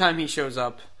 every time he shows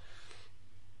up,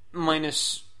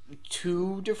 minus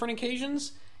 2 different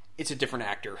occasions, it's a different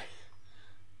actor.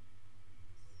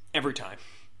 Every time.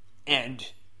 And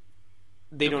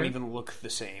they don't even look the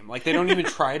same. Like, they don't even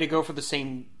try to go for the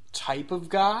same type of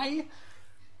guy.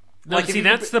 No, Like, see,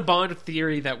 that's the Bond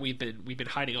theory that we've been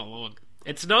hiding all along.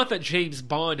 It's not that James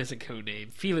Bond is a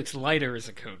codename. Felix Leiter is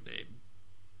a codename.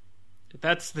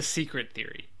 That's the secret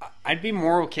theory. I'd be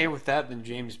more okay with that than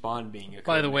James Bond being a codename.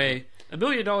 By the way, $1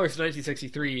 million in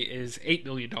 1963 is $8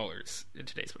 million in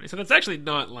today's money. So that's actually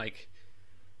not like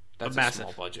that's a massive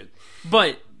small budget.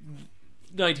 But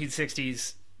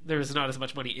 1960s, there's not as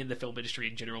much money in the film industry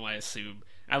in general, I assume.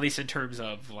 At least in terms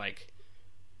of like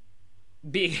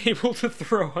being able to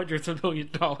throw hundreds of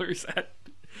 $millions at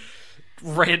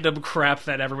random crap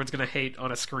that everyone's going to hate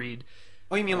on a screen.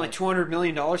 Oh, you mean like $200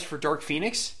 million for Dark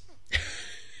Phoenix?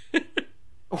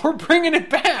 We're bringing it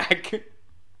back.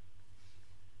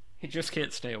 He just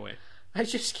can't stay away. I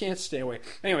just can't stay away.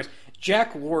 Anyways,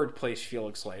 Jack Lord plays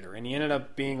Felix Leiter, and he ended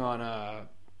up being on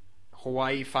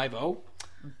Hawaii Five-0,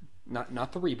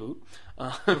 not the reboot.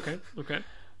 Okay.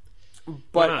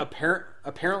 But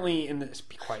apparently in the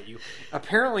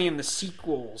apparently in the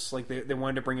sequels, like they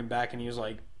wanted to bring him back, and he was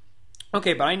like,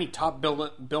 "Okay, but I need top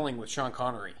billing with Sean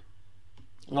Connery."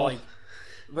 Well, Like,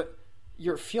 but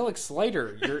you're Felix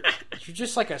Leiter. You're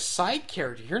just like a side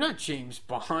character. You're not James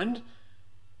Bond.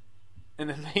 And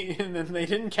then they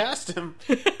didn't cast him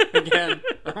again.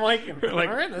 I'm like, all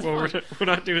right, that's fine. We're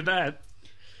not doing that.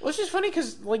 Well, it's just funny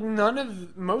because like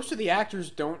most of the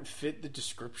actors don't fit the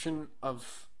description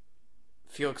of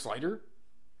Felix Leiter.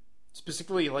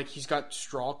 Specifically, like he's got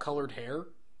straw-colored hair.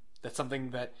 That's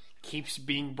something that keeps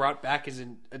being brought back as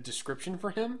a description for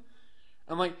him.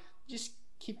 I'm like, just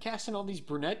keep casting all these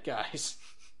brunette guys.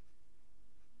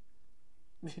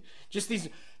 Just these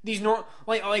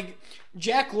like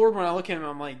Jack Lord. When I look at him,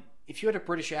 I'm like, if you had a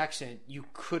British accent, you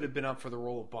could have been up for the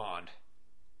role of Bond.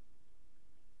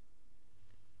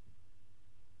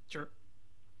 Sure.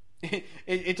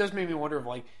 It does make me wonder if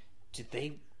like,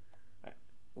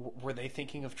 were they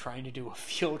thinking of trying to do a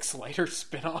Felix Leiter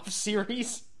spin-off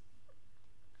series?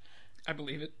 I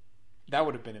believe it. That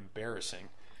would have been embarrassing.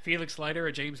 Felix Leiter,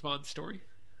 a James Bond story.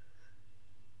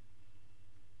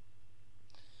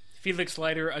 Felix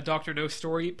Leiter, a Dr. No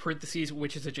story, parentheses,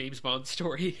 which is a James Bond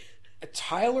story.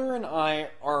 Tyler and I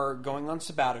are going on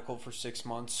sabbatical for 6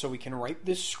 months so we can write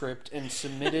this script and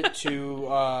submit it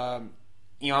to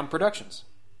Eon Productions.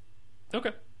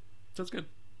 Okay. Sounds good.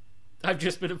 I've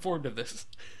just been informed of this.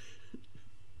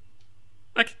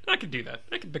 I can do that.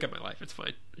 I can pick up my life. It's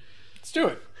fine. Let's do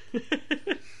it.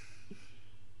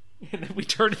 And then we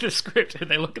turn to the script,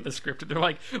 and they look at the script, and they're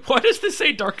like, why does this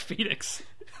say Dark Phoenix?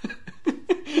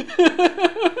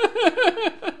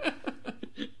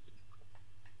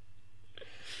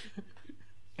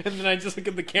 And then I just look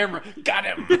at the camera. Got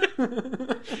him!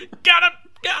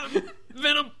 Got him!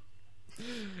 Venom!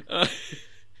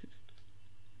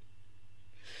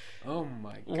 Oh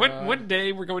my god. One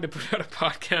day we're going to put out a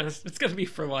podcast. It's going to be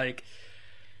for like,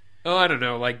 I don't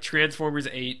know, like Transformers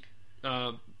 8,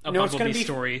 a Bumblebee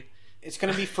story. It's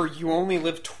going to be for You Only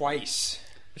Live Twice.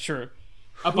 Sure.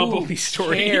 A Bumblebee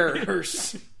story.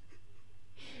 Cares?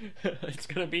 It's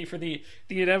going to be for the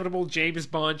inevitable James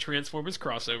Bond Transformers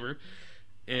crossover.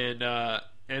 And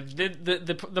then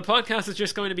the podcast is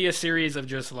just going to be a series of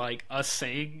just like us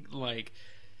saying like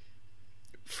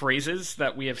phrases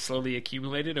that we have slowly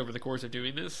accumulated over the course of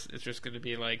doing this. It's just going to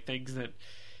be like things that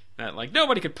like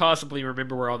nobody could possibly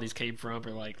remember where all these came from,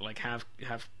 or like have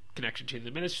connection to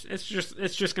them. And it's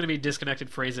just going to be disconnected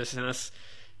phrases, and us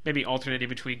maybe alternating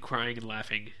between crying and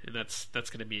laughing, and that's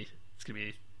going to be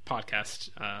podcast.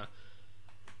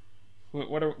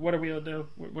 What are we on now?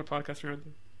 What podcast are we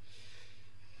on?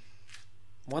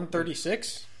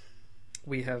 136.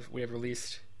 We have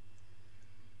released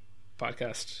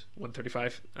podcast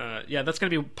 135. Yeah, that's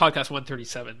going to be podcast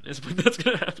 137. Is when that's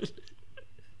going to happen.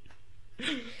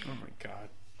 Oh my god.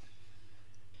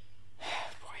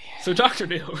 Boy. So Dr.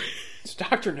 No. It's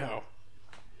Dr. No.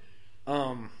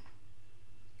 I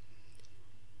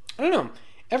don't know.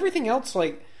 Everything else,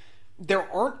 like,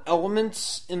 there aren't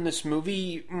elements in this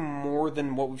movie more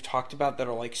than what we've talked about that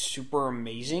are, like, super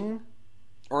amazing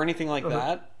or anything like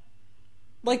that.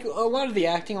 Like, a lot of the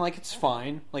acting, like, it's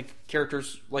fine. Like,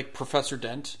 characters like Professor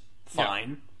Dent,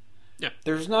 fine. Yeah.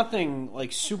 There's nothing,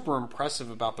 like, super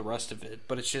impressive about the rest of it,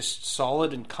 but it's just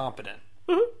solid and competent.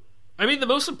 Mm-hmm. I mean, the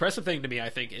most impressive thing to me, I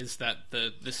think, is that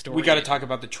the story... We gotta talk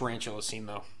about the tarantula scene,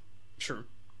 though. Sure.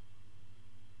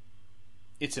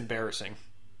 It's embarrassing.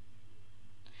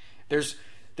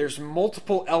 There's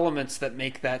multiple elements that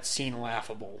make that scene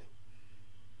laughable.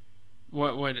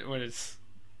 What is...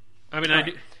 I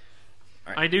mean,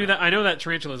 I know that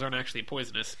tarantulas aren't actually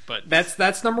poisonous, but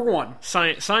that's number one.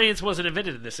 Science wasn't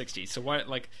invented in the '60s, so why?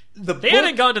 Like they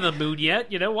hadn't gone to the moon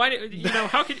yet. You know why?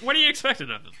 What are you expecting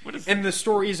of them? And the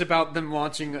story is about them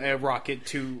launching a rocket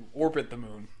to orbit the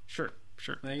moon. Sure.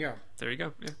 There you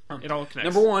go. Yeah, it all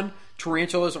connects. Number one,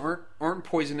 tarantulas aren't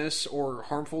poisonous or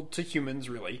harmful to humans,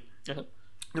 really. Uh-huh.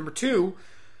 Number two,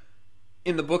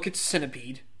 in the book, it's a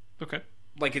centipede. Okay.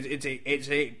 Like it's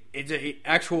a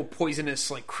actual poisonous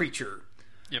like creature.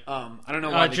 Yep. I don't know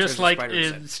why they just chose like spider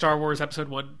in Star Wars Episode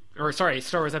 1, or sorry,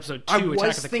 Star Wars Episode 2, I Attack of the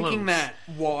Clones. was thinking that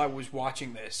while I was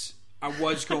watching this. I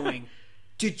was going,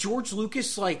 did George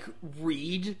Lucas like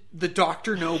read the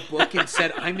Dr. No book and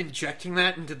said, I'm injecting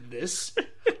that into this?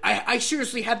 I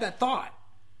seriously had that thought.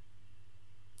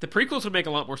 The prequels would make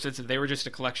a lot more sense if they were just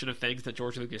a collection of things that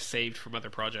George Lucas saved from other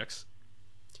projects,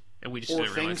 and we just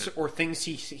didn't realize it. Or things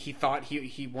he thought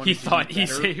he wanted. He to thought do he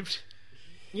better. saved.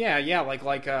 Yeah, like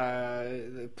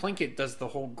Plinkett does the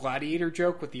whole gladiator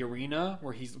joke with the arena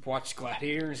where he's watched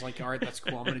Gladiator and he's like, all right, that's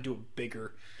cool. I'm going to do it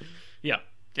bigger. Yeah.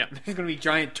 There's going to be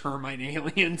giant termite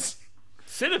aliens.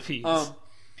 Centipedes.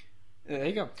 There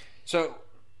you go. So,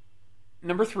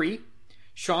 number 3,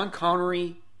 Sean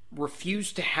Connery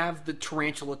refused to have the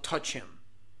tarantula touch him.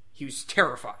 He was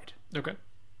terrified. Okay.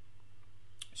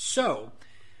 So,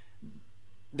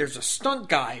 there's a stunt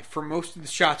guy for most of the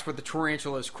shots where the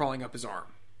tarantula is crawling up his arm.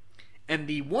 And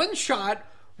the one shot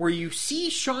where you see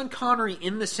Sean Connery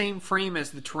in the same frame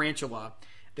as the tarantula,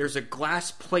 there's a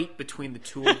glass plate between the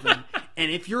two of them. And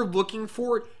if you're looking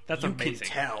for it, that's you amazing.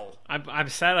 Can tell. I'm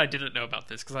sad I didn't know about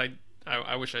this, because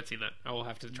I wish I'd seen that. I will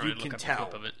have to try and look up a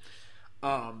clip of it.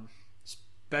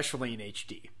 Especially in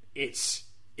HD. It's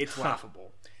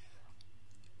laughable.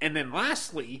 And then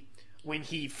lastly, when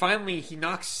he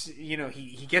knocks,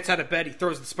 he gets out of bed, he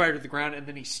throws the spider to the ground, and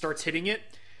then he starts hitting it.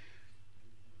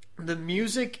 The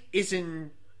music is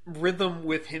in rhythm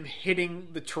with him hitting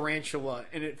the tarantula,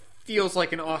 and it feels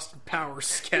like an Austin Powers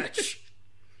sketch.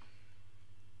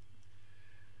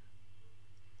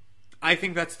 I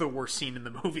think that's the worst scene in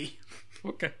the movie.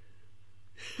 Okay.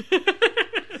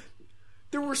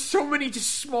 There were so many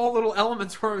just small little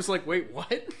elements where I was like, wait,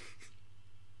 what?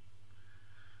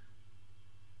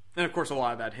 And of course, a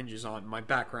lot of that hinges on my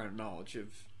background knowledge of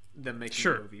them making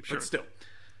the movie. But still.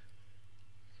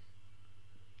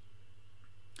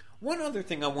 One other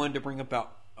thing I wanted to bring up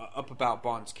about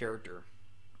Bond's character.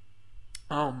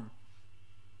 Sean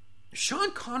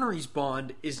Connery's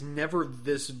Bond is never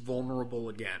this vulnerable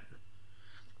again.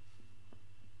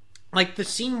 Like the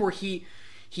scene where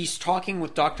he's talking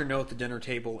with Dr. No at the dinner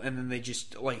table, and then they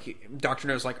just, like, Dr.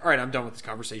 No's like, alright, I'm done with this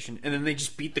conversation. And then they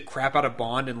just beat the crap out of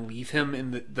Bond and leave him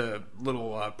in the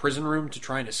little prison room to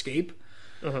try and escape.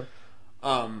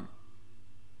 Uh-huh.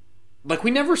 Like,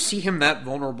 we never see him that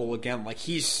vulnerable again. Like,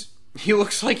 he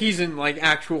looks like he's in, like,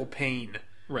 actual pain.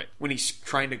 Right. When he's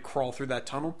trying to crawl through that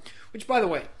tunnel. Which, by the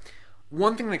way,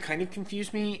 one thing that kind of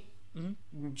confused me,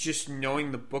 just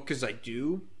knowing the book as I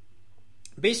do,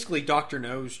 basically Dr.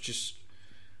 No's just,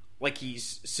 like,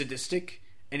 he's sadistic,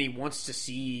 and he wants to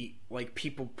see, like,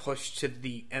 people pushed to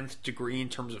the nth degree in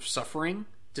terms of suffering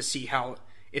to see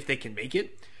if they can make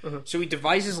it. Uh-huh. So he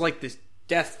devises, like, this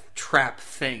death trap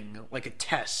thing, like a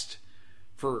test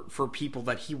for people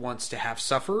that he wants to have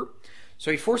suffer. So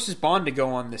he forces Bond to go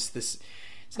on this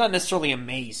it's not necessarily a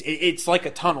maze. It's like a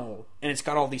tunnel, and it's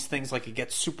got all these things. Like it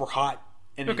gets super hot,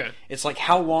 and it's like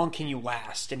how long can you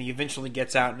last? And he eventually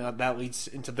gets out, and that leads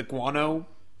into the guano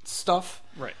stuff,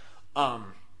 right?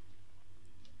 And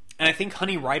I think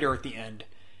Honey Rider at the end,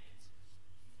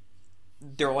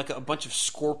 there are like a bunch of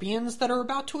scorpions that are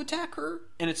about to attack her,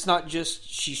 and it's not just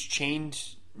she's chained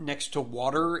next to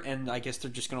water, and I guess they're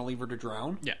just going to leave her to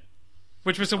drown. Yeah.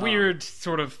 Which was a weird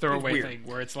sort of throwaway thing,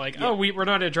 where it's like, we're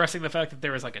not addressing the fact that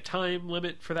there was like a time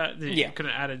limit for that. You could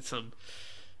have added some.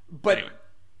 But anyway.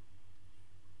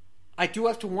 I do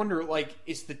have to wonder, like,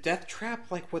 is the death trap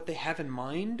like what they have in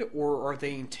mind, or are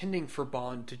they intending for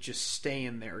Bond to just stay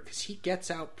in there? Because he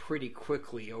gets out pretty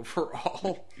quickly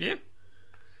overall. Yeah.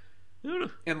 I don't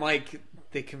know. And, like,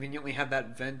 they conveniently have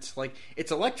that vent. Like,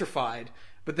 it's electrified,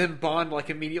 but then Bond, like,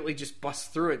 immediately just busts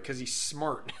through it because he's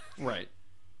smart. Right.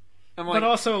 I'm like, but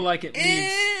also, like,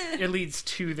 it leads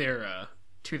to their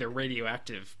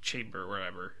radioactive chamber or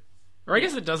whatever. Or I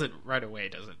guess it doesn't right away,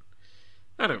 does it?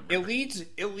 I don't remember.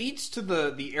 It leads to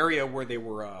the area where they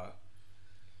were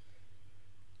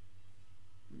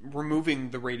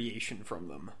removing the radiation from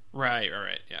them. Right,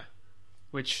 yeah.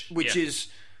 Which is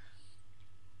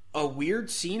a weird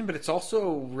scene, but it's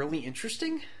also really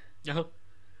interesting. Uh-huh.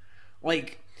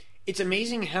 Like, it's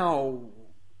amazing how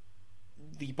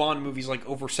the Bond movies like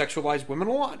over-sexualize women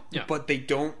a lot, but they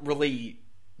don't really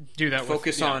do that.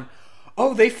 Focus on,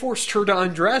 oh, they forced her to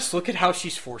undress. Look at how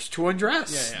she's forced to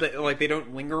undress. Yeah. They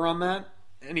don't linger on that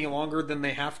any longer than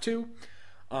they have to.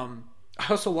 I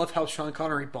also love how Sean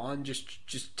Connery Bond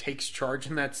just takes charge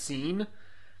in that scene.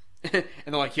 And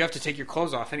they're like, you have to take your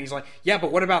clothes off. And he's like, yeah,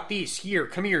 but what about these? Here,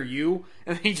 come here, you.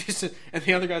 And and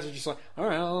the other guys are just like, all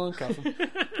right, I'll uncuff them.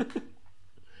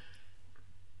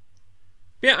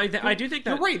 Yeah, I do think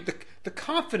that... You're right. The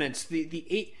confidence,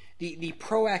 the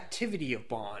proactivity of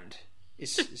Bond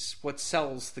is what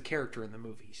sells the character in the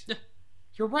movies. Yeah.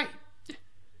 You're right. Yeah.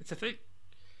 It's a thing.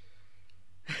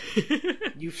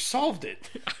 You've solved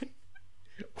it.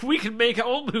 We can make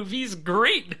all movies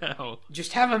great now.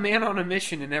 Just have a man on a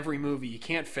mission in every movie. You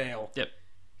can't fail. Yep.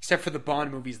 Except for the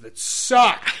Bond movies that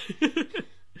suck.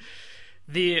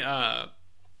 The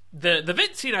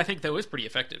vent scene, I think, though, is pretty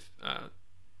effective.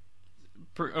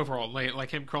 Overall, like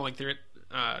him crawling through it.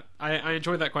 I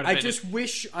enjoyed that quite a bit. I just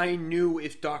wish I knew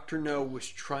if Dr. No was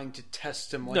trying to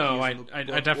test him. Like I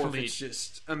definitely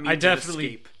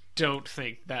escape. Don't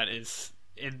think that is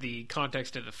in the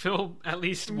context of the film. At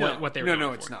least what they were.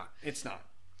 No, it's not. It's not.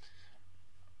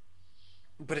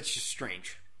 But it's just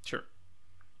strange. Sure.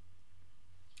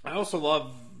 I also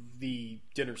love the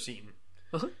dinner scene.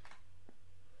 Uh-huh.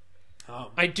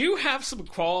 I do have some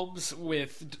qualms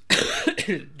with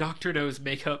Dr. No's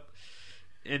makeup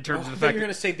in terms of the fact you're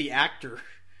going to say the actor.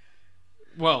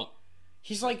 Well,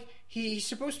 he's like he's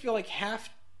supposed to be like half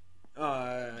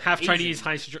Chinese,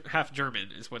 half German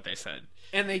is what they said.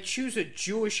 And they choose a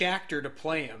Jewish actor to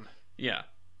play him. Yeah.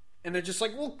 And they're just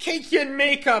like, "We'll cake you in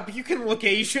makeup. You can look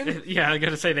Asian." Yeah, I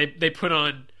got to say they put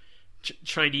on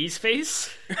Chinese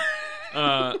face.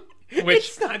 Which,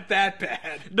 it's not that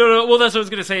bad. No. Well, that's what I was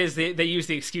going to say. Is they use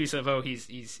the excuse of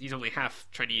he's only half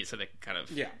Chinese, so they can kind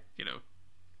of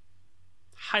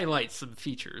highlight some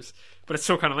features. But it's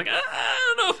still kind of like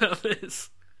I don't know about this.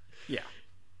 Yeah,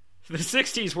 the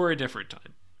 '60s were a different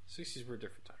time.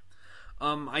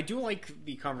 I do like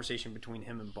the conversation between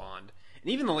him and Bond,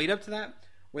 and even the lead up to that,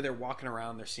 where they're walking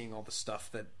around, they're seeing all the stuff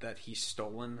that he's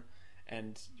stolen,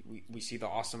 and we see the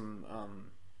awesome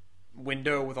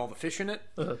window with all the fish in it.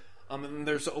 Uh-huh. And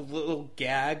there's a little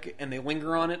gag, and they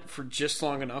linger on it for just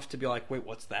long enough to be like, wait,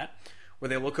 what's that? Where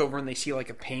they look over and they see like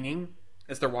a painting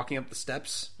as they're walking up the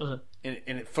steps, uh-huh. and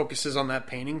it focuses on that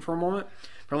painting for a moment.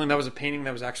 Apparently that was a painting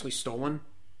that was actually stolen.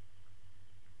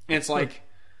 And it's like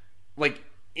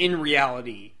in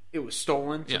reality, it was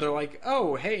stolen. So they're like,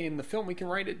 oh, hey, in the film we can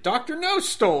write it, Dr. No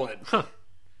stole it. Huh.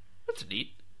 That's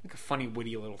neat. Like a funny,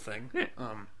 witty little thing. Yeah.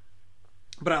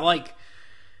 But I like...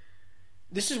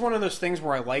 This is one of those things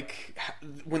where I like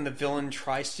when the villain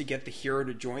tries to get the hero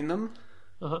to join them.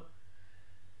 Uh-huh.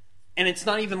 And it's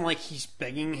not even like he's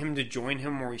begging him to join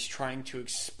him or he's trying to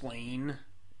explain.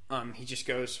 He just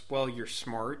goes, well, you're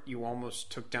smart. You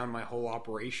almost took down my whole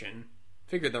operation.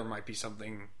 Figured there might be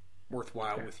something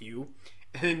worthwhile with you.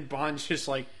 And then Bond's just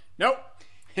like, nope.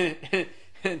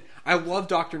 And I love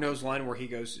Dr. No's line where he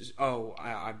goes, oh,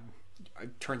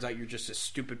 it turns out you're just a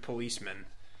stupid policeman.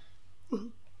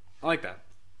 I like that.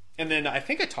 And then I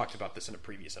think I talked about this in a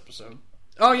previous episode.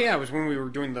 Oh yeah, it was when we were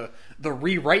doing the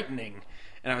rewriting,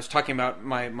 and I was talking about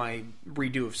my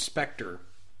redo of Spectre.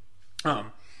 I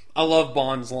love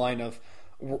Bond's line of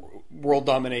world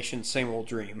domination, same old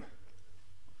dream.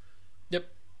 Yep.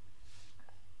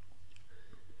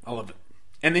 I love it.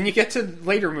 And then you get to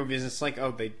later movies, and it's like,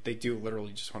 oh, they do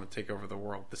literally just want to take over the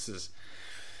world. This is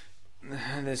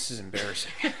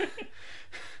embarrassing.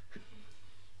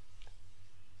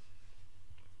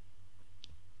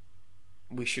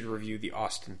 We should review the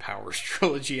Austin Powers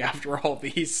trilogy after all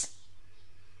these.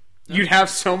 You'd have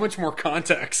so much more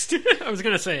context. I was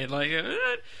gonna say, like,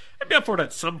 I'd be up for it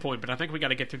at some point, but I think we got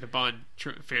to get through the Bond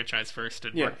franchise first,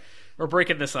 and we're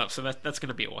breaking this up, so that's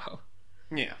gonna be a while.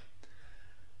 Yeah.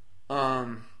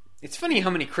 It's funny how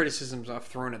many criticisms I've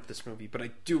thrown at this movie, but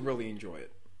I do really enjoy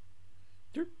it.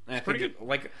 Sure. I think pretty good.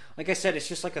 Like I said, it's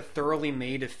just like a thoroughly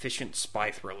made, efficient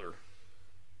spy thriller.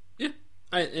 Yeah.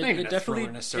 Not even It a definitely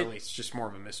thriller necessarily. It's just more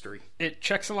of a mystery. It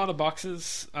checks a lot of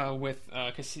boxes with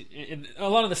in a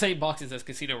lot of the same boxes as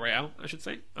Casino Royale, I should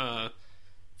say.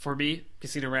 For me,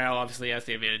 Casino Royale obviously has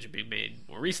the advantage of being made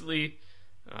more recently,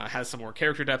 has some more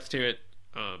character depth to it.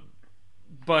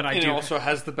 But it also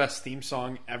has the best theme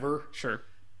song ever. Sure.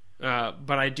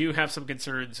 But I do have some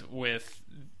concerns with,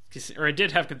 or I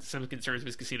did have some concerns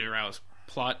with Casino Royale's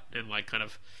plot and like kind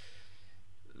of.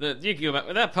 You can go back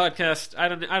with that podcast. I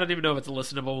don't even know if it's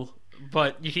listenable,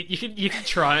 but you can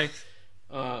try.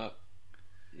 You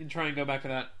can try and go back to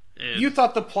that. And, you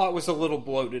thought the plot was a little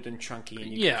bloated and chunky,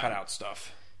 and you could cut out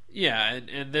stuff. Yeah,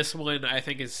 and this one I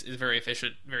think is very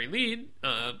efficient, very lean.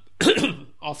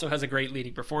 Also has a great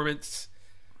leading performance.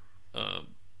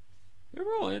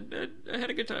 Overall, I had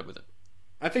a good time with it.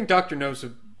 I think Dr. No's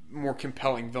a more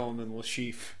compelling villain than Le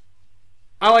Chiffre.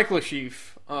 I like Le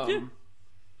Chiffre,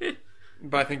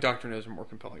 but I think Dr. No's a more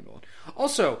compelling villain.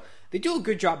 Also, they do a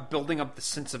good job building up the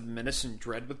sense of menace and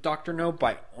dread with Dr. No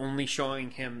by only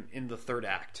showing him in the third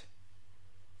act.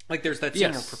 Like, there's that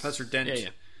scene where Professor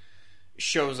Dent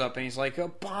shows up and he's like,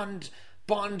 Bond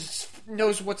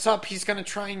knows what's up. He's going to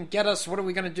try and get us. What are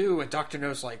we going to do? And Dr.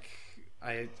 No's like,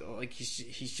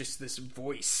 he's just this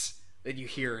voice that you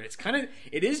hear, and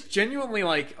it is genuinely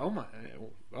like,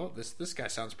 this guy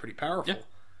sounds pretty powerful. Yeah.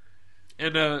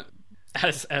 And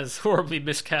as horribly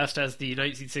miscast as the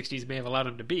 1960s may have allowed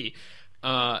him to be,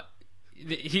 I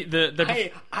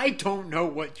don't know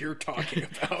what you're talking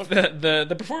about.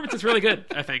 the performance is really good.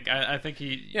 I think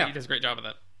he does a great job of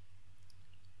that.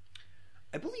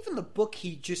 I believe in the book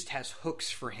he just has hooks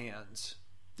for hands.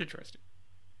 Interesting.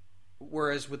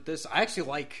 Whereas with this, I actually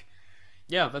like.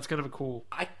 Yeah, that's kind of a cool.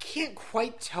 I can't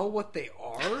quite tell what they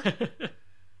are.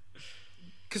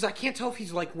 Because I can't tell if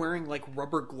he's like wearing like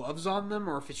rubber gloves on them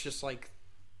or if it's just like.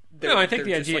 I think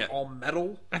the just, idea like, all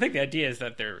metal. I think the idea is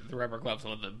that they're the rubber gloves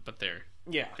on them, but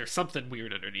there's something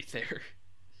weird underneath there.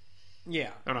 Yeah,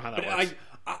 I don't know how that works.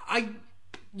 I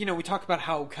we talk about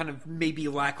how kind of maybe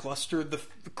lackluster the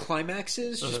climax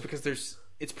is, just because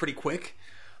it's pretty quick.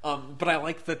 But I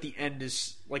like that the end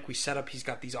is like we set up. He's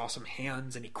got these awesome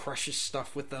hands, and he crushes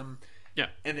stuff with them. Yeah,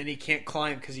 and then he can't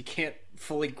climb because he can't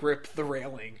fully grip the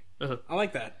railing. Uh-huh. I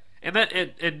like that.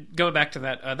 And going back to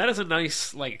that, that is a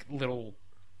nice like little.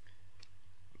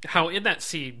 How in that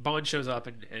scene Bond shows up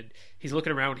and he's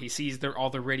looking around. He sees all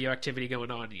the radioactivity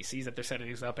going on. And he sees that they're setting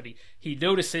things up, and he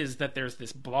notices that there's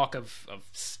this block of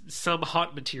some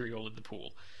hot material in the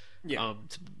pool. Yeah,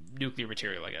 nuclear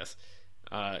material, I guess.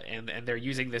 And they're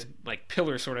using this like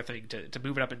pillar sort of thing to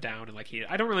move it up and down, and like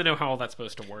I don't really know how all that's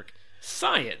supposed to work.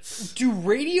 Science. Do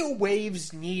radio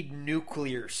waves need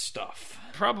nuclear stuff?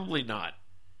 Probably not.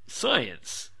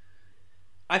 Science.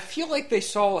 I feel like they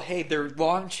saw, hey, they're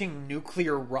launching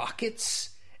nuclear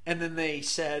rockets, and then they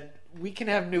said, we can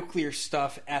have nuclear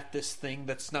stuff at this thing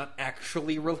that's not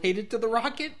actually related to the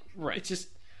rocket. Right. It's just...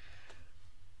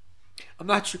 I'm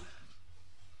not sure...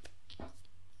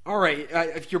 Alright,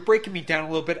 if you're breaking me down a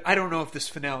little bit, I don't know if this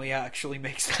finale actually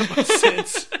makes that much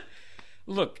sense.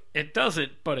 Look, it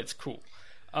doesn't, but it's cool.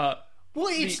 Well,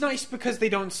 it's nice because they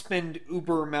don't spend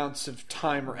uber amounts of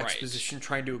time or exposition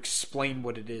trying to explain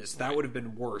what it is. That would have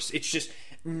been worse. It's just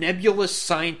nebulous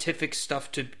scientific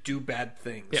stuff to do bad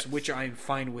things, which I'm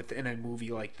fine with in a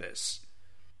movie like this.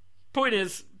 Point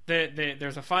is,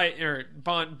 there's a fight, or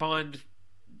Bond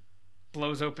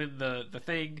blows open the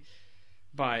thing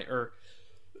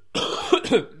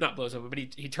not blows open, but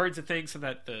he turns the thing so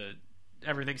that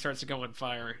everything starts to go on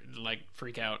fire and like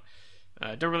freak out.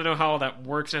 Don't really know how all that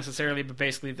works necessarily, but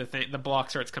basically the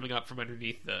block starts coming up from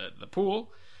underneath the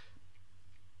pool,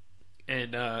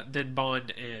 and then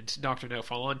Bond and Dr. No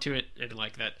fall onto it, and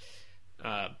like that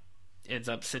ends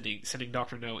up sending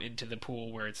Dr. No into the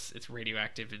pool where it's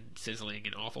radioactive and sizzling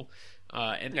and awful,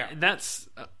 and that's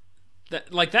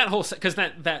that, like that whole set, because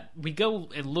that we go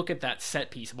and look at that set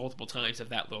piece multiple times of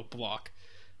that little block.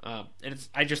 And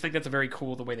I just think that's very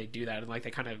cool the way they do that, and like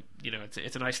they kind of,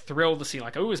 it's a nice thrill to see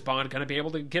like, oh, is Bond going to be able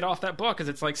to get off that book because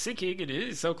it's like sinking and it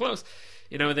is so close,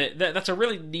 that's a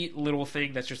really neat little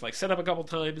thing that's just like set up a couple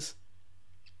times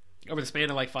over the span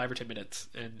of like 5 or 10 minutes,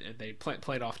 and they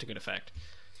play it off to good effect.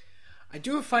 I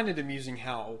do find it amusing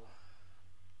how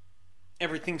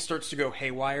everything starts to go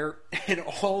haywire, and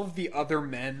all of the other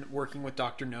men working with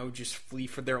Dr. No just flee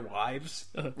for their lives.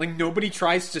 Like, nobody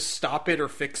tries to stop it or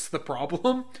fix the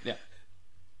problem. Yeah.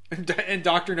 And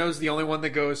Dr. No's the only one that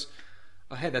goes,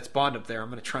 oh, hey, that's Bond up there. I'm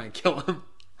going to try and kill him.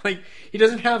 Like, he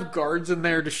doesn't have guards in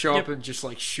there to show up and just,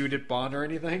 like, shoot at Bond or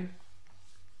anything.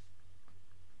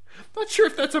 I'm not sure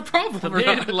if that's a problem or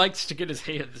man not. likes to get his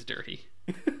hands dirty.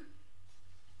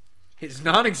 His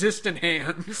non-existent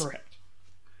hands. Correct.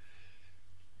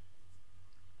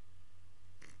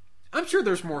 I'm sure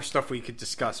there's more stuff we could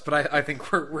discuss, but I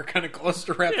think we're kind of close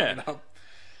to wrapping it up.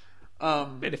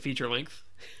 Made a feature length.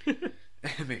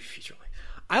 Maybe feature length.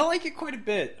 I like it quite a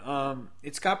bit.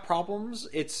 It's got problems.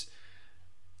 It's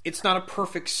not a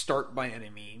perfect start by any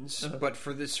means, but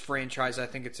for this franchise, I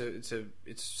think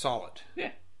it's solid.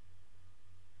 Yeah.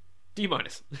 D-. What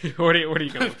are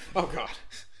you going? Oh God.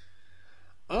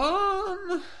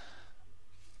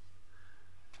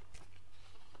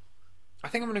 I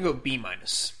think I'm going to go B-.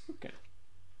 Okay.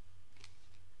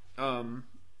 I'm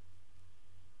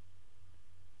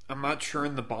not sure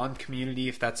in the Bond community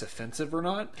if that's offensive or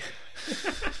not.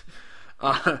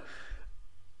 I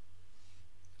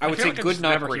would say good, not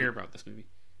never great. Hear about this movie.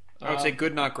 I would say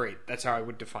good, not great. That's how I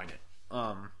would define it.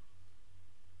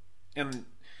 And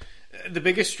the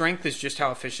biggest strength is just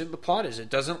how efficient the plot is. It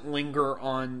doesn't linger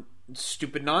on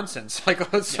stupid nonsense like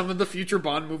some of the future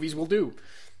Bond movies will do.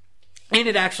 And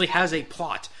it actually has a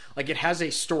plot. Like, it has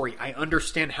a story. I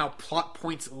understand how plot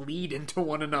points lead into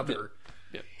one another.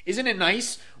 Yeah. Isn't it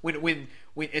nice when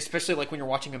especially like when you're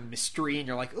watching a mystery and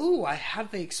you're like, ooh, how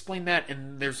did they explain that?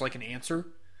 And there's like an answer.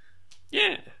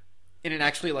 Yeah. And it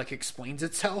actually like explains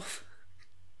itself.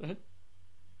 Uh-huh.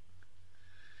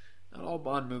 Not all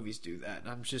Bond movies do that.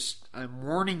 I'm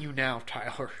warning you now,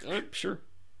 Tyler. Sure.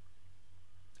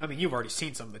 I mean, you've already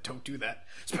seen some that don't do that.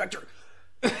 Spectre!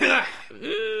 I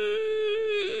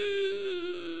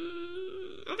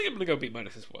think I'm going to go B-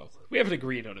 as well. We haven't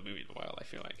agreed on a movie in a while, I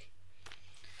feel like.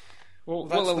 We'll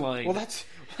align.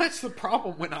 That's the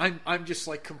problem when I'm just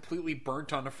like completely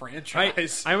burnt on a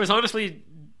franchise. I was honestly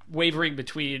wavering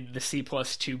between the C+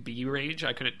 to B range.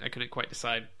 I couldn't quite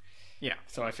decide. Yeah.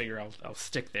 So I figure I'll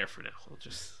stick there for now.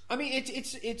 I mean,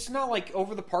 it's not like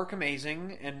over the park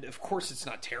amazing, and of course it's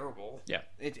not terrible. Yeah.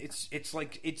 It's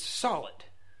like it's solid.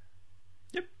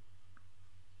 Yep.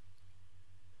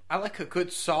 I like a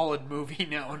good solid movie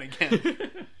now and again.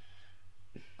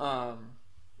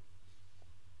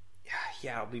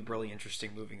 Yeah, it'll be really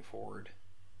interesting moving forward.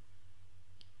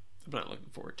 I'm not looking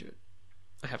forward to it.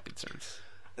 I have concerns.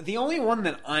 The only one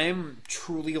that I'm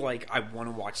truly like, I want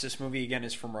to watch this movie again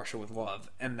is From Russia with Love,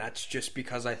 and that's just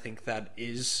because I think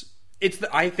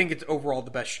I think it's overall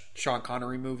the best Sean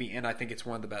Connery movie, and I think it's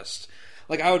one of the best.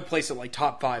 Like, I would place it like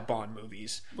top 5 Bond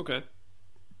movies. Okay.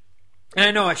 And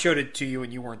I know I showed it to you,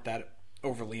 and you weren't that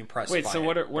overly impressed. Wait, by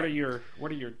so it. what are your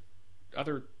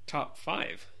other top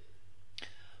 5?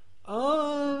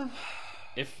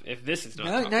 If this is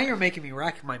not now you're making me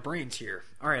rack my brains here.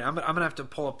 All right, I'm gonna have to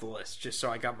pull up the list just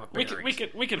so I got my bearings.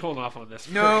 We can hold off on this.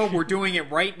 No, we're doing it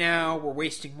right now. We're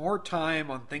wasting more time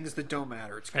on things that don't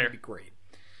matter. It's going to be great.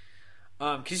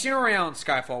 Casino Royale and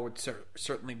Skyfall would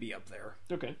certainly be up there.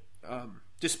 Okay.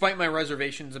 Despite my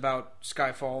reservations about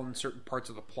Skyfall and certain parts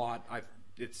of the plot,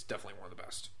 it's definitely one of the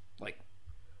best. Like,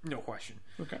 no question.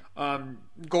 Okay.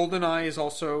 GoldenEye is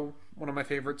also one of my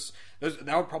favorites.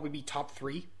 That would probably be top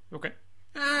 3. Okay.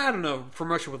 I don't know. From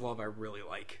Russia with Love, I really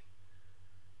like.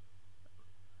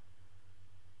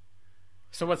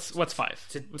 So what's 5?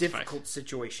 It's a difficult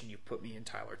situation you put me in,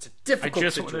 Tyler. It's a difficult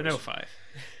situation. I just want to know 5.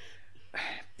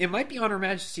 It might be on Her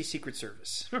Majesty's Secret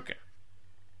Service. Okay.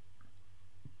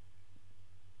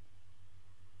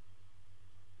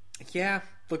 Yeah,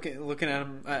 looking at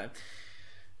him,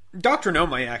 Dr. No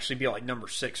might actually be like number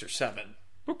 6 or 7.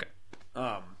 Okay.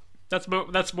 That's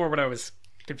more what I was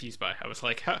confused by. I was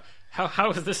like,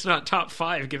 how is this not top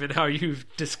 5 given how you've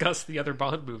discussed the other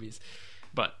Bond movies?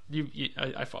 But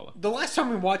I follow. The last time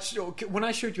we watched, when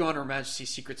I showed you on Her Majesty's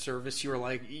Secret Service, you were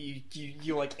like,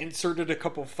 you like inserted a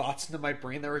couple of thoughts into my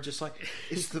brain that were just like,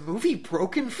 is the movie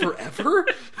broken forever?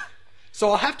 So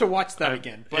I'll have to watch that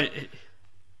again. But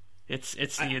it's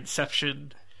the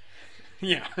Inception.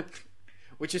 Yeah,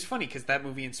 which is funny because that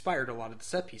movie inspired a lot of the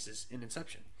set pieces in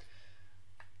Inception.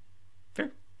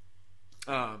 Fair.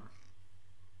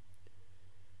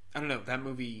 I don't know. That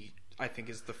movie, I think,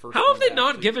 is the first. How have they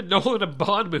not given Nolan a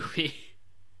Bond movie?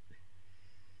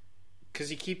 Because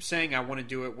he keeps saying, "I want to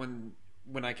do it when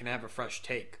I can have a fresh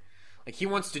take." Like he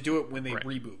wants to do it when they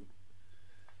reboot.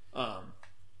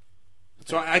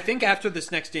 So I think after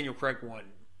this next Daniel Craig one,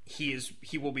 he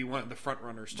will be one of the front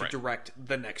runners to direct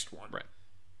the next one. Right.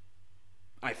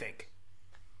 I think.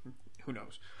 Who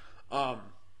knows?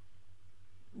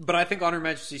 But I think On Her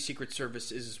Majesty's Secret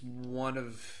Service is one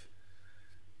of...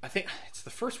 I think it's the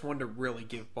first one to really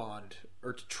give Bond,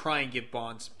 or to try and give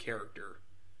Bond some character.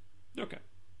 Okay.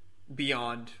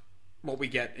 Beyond what we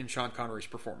get in Sean Connery's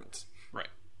performance. Right.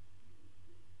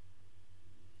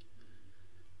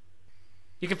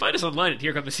 You can find us online at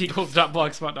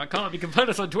herecomethesequels.blogspot.com. You can find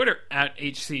us on Twitter at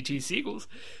HCTSequels.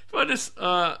 Find us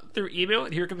through email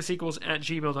at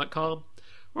herecomethesequels@gmail.com.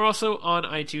 We're also on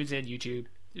iTunes and YouTube.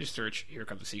 You just search Here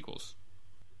Come the Sequels.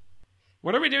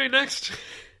 What are we doing next?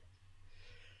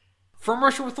 From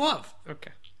Russia with Love.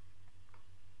 Okay.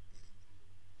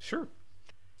 Sure.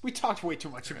 We talked way too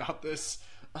much about this.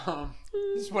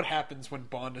 This is what happens when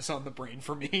Bond is on the brain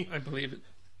for me. I believe it.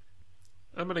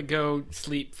 I'm going to go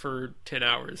sleep for 10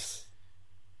 hours.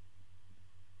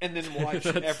 And then watch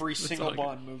every single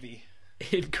Bond movie.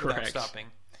 Incorrect. Without stopping.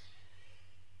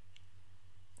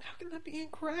 How can that be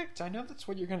incorrect? I know that's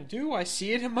what you're going to do. I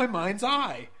see it in my mind's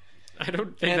eye. I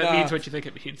don't think that means what you think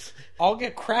it means. I'll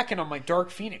get cracking on my Dark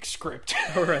Phoenix script.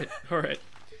 All right.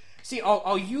 See,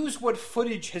 I'll use what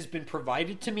footage has been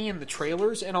provided to me in the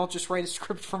trailers, and I'll just write a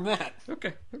script from that.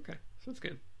 Okay. Sounds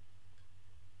good.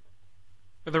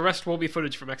 But the rest will be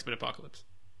footage from X-Men Apocalypse.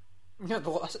 Yeah,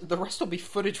 the rest will be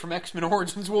footage from X-Men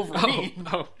Origins Wolverine.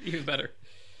 Oh, even better.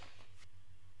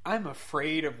 I'm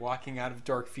afraid of walking out of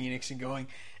Dark Phoenix and going,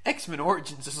 X-Men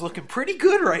Origins is looking pretty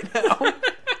good right now.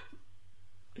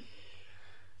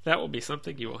 That will be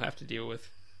something you will have to deal with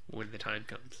when the time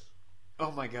comes. Oh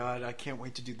my god, I can't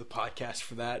wait to do the podcast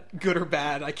for that. Good or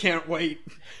bad, I can't wait.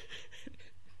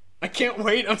 I can't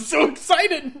wait, I'm so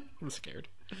excited. I'm scared.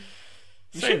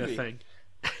 Say the thing.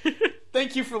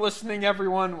 Thank you for listening,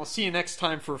 everyone. We'll see you next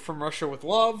time for From Russia with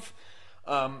Love.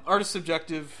 Artist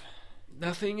Subjective.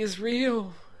 Nothing is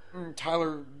real.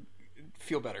 Tyler,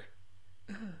 feel better.